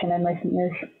addition in recent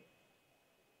years.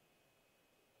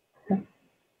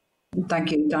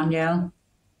 Thank you, Danielle.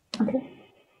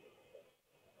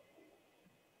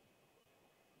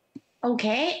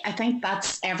 Okay, I think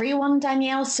that's everyone,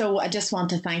 Danielle. So I just want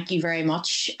to thank you very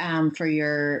much for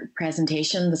your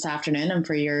presentation this afternoon and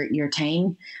for your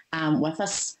time with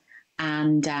us.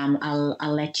 And I'll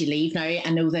let you leave now.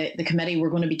 I know that the committee, we're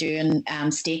going to be doing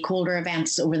stakeholder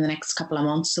events over the next couple of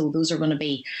months. So those are going to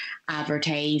be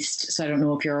advertised. So I don't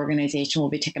know if your organisation will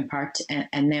be taking part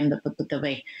in them, but there'll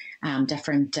be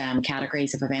different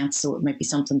categories of events. So it might be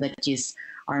something that you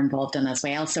are involved in as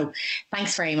well. So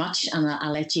thanks very much. And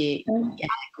I'll let you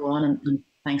go on. And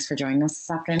thanks for joining us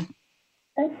this afternoon.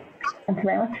 Thank you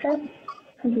very much, Sarah.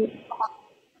 Thank you.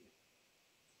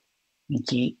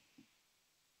 Thank you.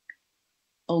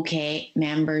 Okay,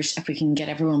 members, if we can get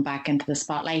everyone back into the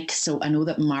spotlight. So I know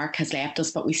that Mark has left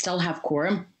us, but we still have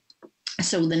quorum.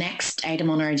 So the next item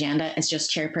on our agenda is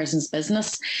just chairperson's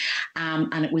business.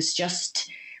 And it was just,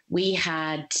 we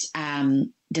had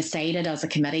decided as a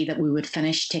committee that we would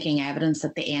finish taking evidence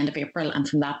at the end of April, and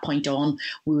from that point on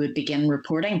we would begin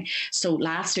reporting. So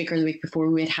last week or the week before,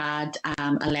 we had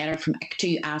a letter from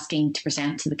ICTU asking to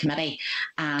present to the committee,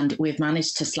 and we've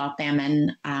managed to slot them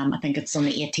in. I think it's on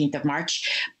the 18th of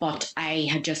March, but I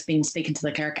had just been speaking to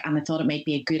the clerk and I thought it might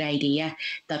be a good idea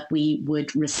that we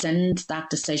would rescind that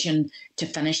decision to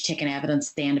finish taking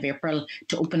evidence at the end of April,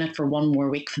 to open it for one more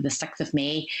week for the 6th of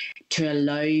May, to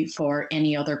allow for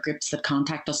any other groups that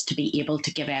contact us to be able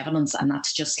to give evidence, and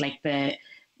that's just like the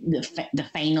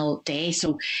final day.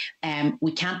 So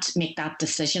we can't make that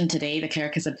decision today. The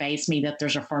clerk has advised me that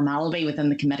there's a formality within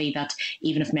the committee that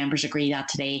even if members agree that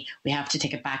today, we have to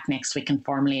take it back next week and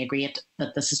formally agree it,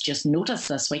 that this is just notice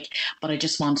this week. But I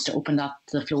just wanted to open that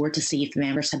to the floor to see if the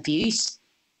members had views.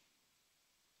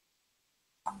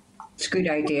 It's a good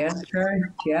idea. Sure.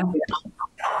 Yeah.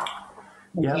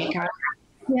 Okay,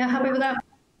 Yeah, happy with that.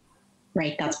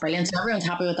 Right, that's brilliant. So everyone's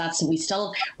happy with that. So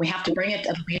we have to bring it.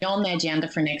 It'll be on the agenda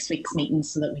for next week's meeting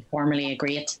so that we formally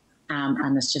agree it.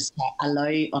 And it's just to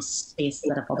allow us space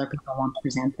that if other people want to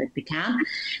present that they can.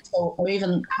 So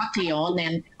moving quickly on,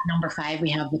 then number 5, we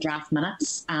have the draft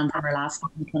minutes from our last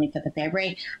meeting, the 25th of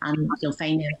February, and you'll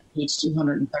find them at page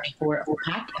 234 of the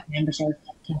pack. If members are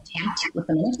content with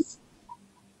the minutes.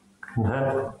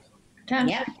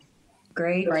 Yep.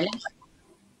 Great. Brilliant.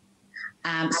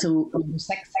 So number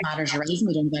 6, matters arising.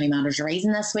 We don't have any matters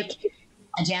arising this week.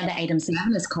 Agenda item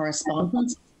 7 is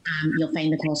correspondence. You'll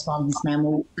find the correspondence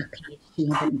memo at page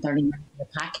 239 of the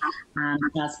pack. And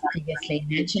as previously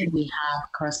mentioned, we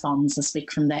have correspondence this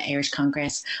week from the Irish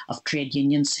Congress of Trade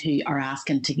Unions, who are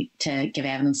asking to give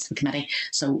evidence to the committee.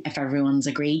 So if everyone's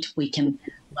agreed, we can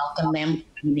welcome them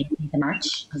on the 18th of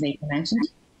March, as they've mentioned.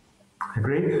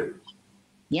 Agreed.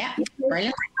 Yeah,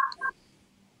 brilliant.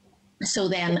 So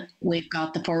then we've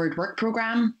got the forward work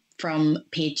programme from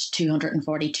page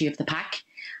 242 of the pack,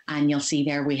 and you'll see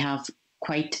there we have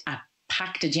quite a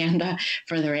packed agenda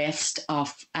for the rest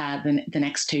of the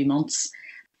next 2 months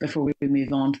before we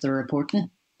move on to the reporting.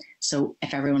 So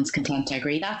if everyone's content to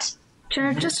agree that.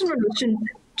 Chair, just in relation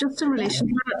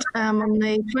to that, on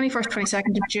the 21st,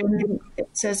 22nd of June, it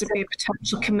says there'd be a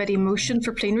potential committee motion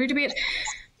for plenary debate.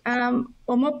 On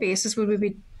what basis would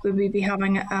we be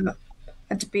having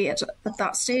a debate at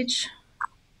that stage?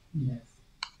 Yes.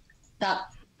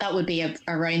 That would be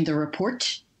around the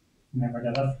report. Never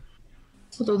did it.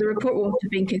 Although the report won't have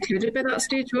been concluded by that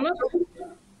stage, will it?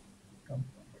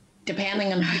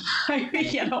 depending on how you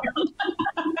get on.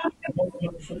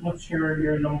 What's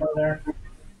your number there?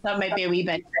 That might be a wee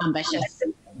bit ambitious,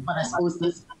 but I suppose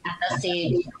at this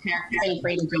stage, feel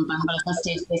free to jump in, but at this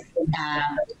stage,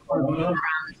 we're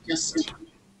just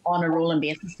on a rolling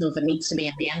basis, so if it needs to be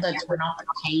amended, we're not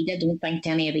tied, I don't think, to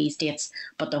any of these dates,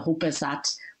 but the hope is that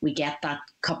we get that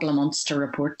couple of months to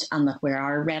report and that we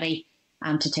are ready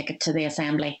to take it to the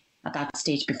Assembly at that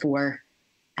stage before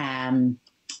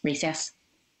recess.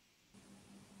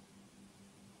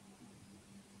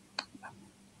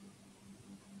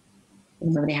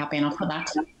 Is everybody happy enough with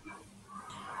that?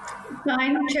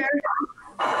 Fine, Chair.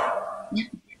 Yeah.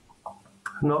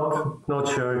 Not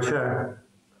sure, Chair.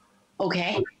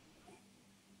 Okay.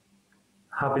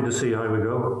 Happy to see how we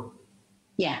go.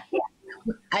 Yeah.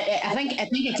 I think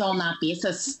it's on that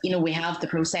basis. You know, we have the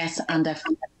process, and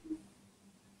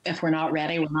if we're not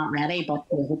ready, we're not ready, but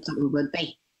we hope that we would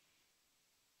be.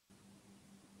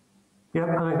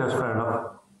 Yeah, I think that's fair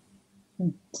enough.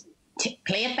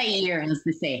 Play it by ear, as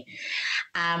they say.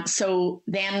 So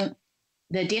then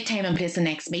the date, time and place of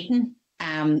next meeting.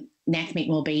 Next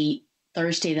meeting will be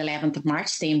Thursday the 11th of March,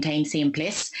 same time, same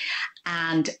place.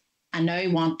 And I now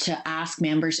want to ask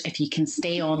members if you can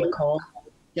stay on the call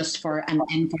just for an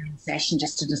informal session,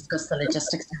 just to discuss the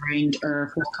logistics around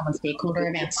our forthcoming stakeholder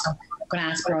events. So I'm going to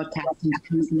ask broadcasting to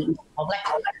close the meeting to the public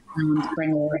and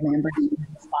bring all the members in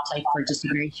the spotlight for just a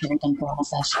very short informal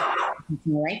session.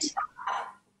 All right. This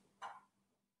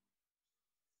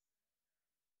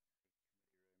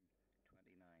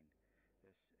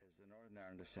is the Northern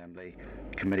Ireland Assembly,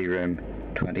 Committee Room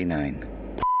 29.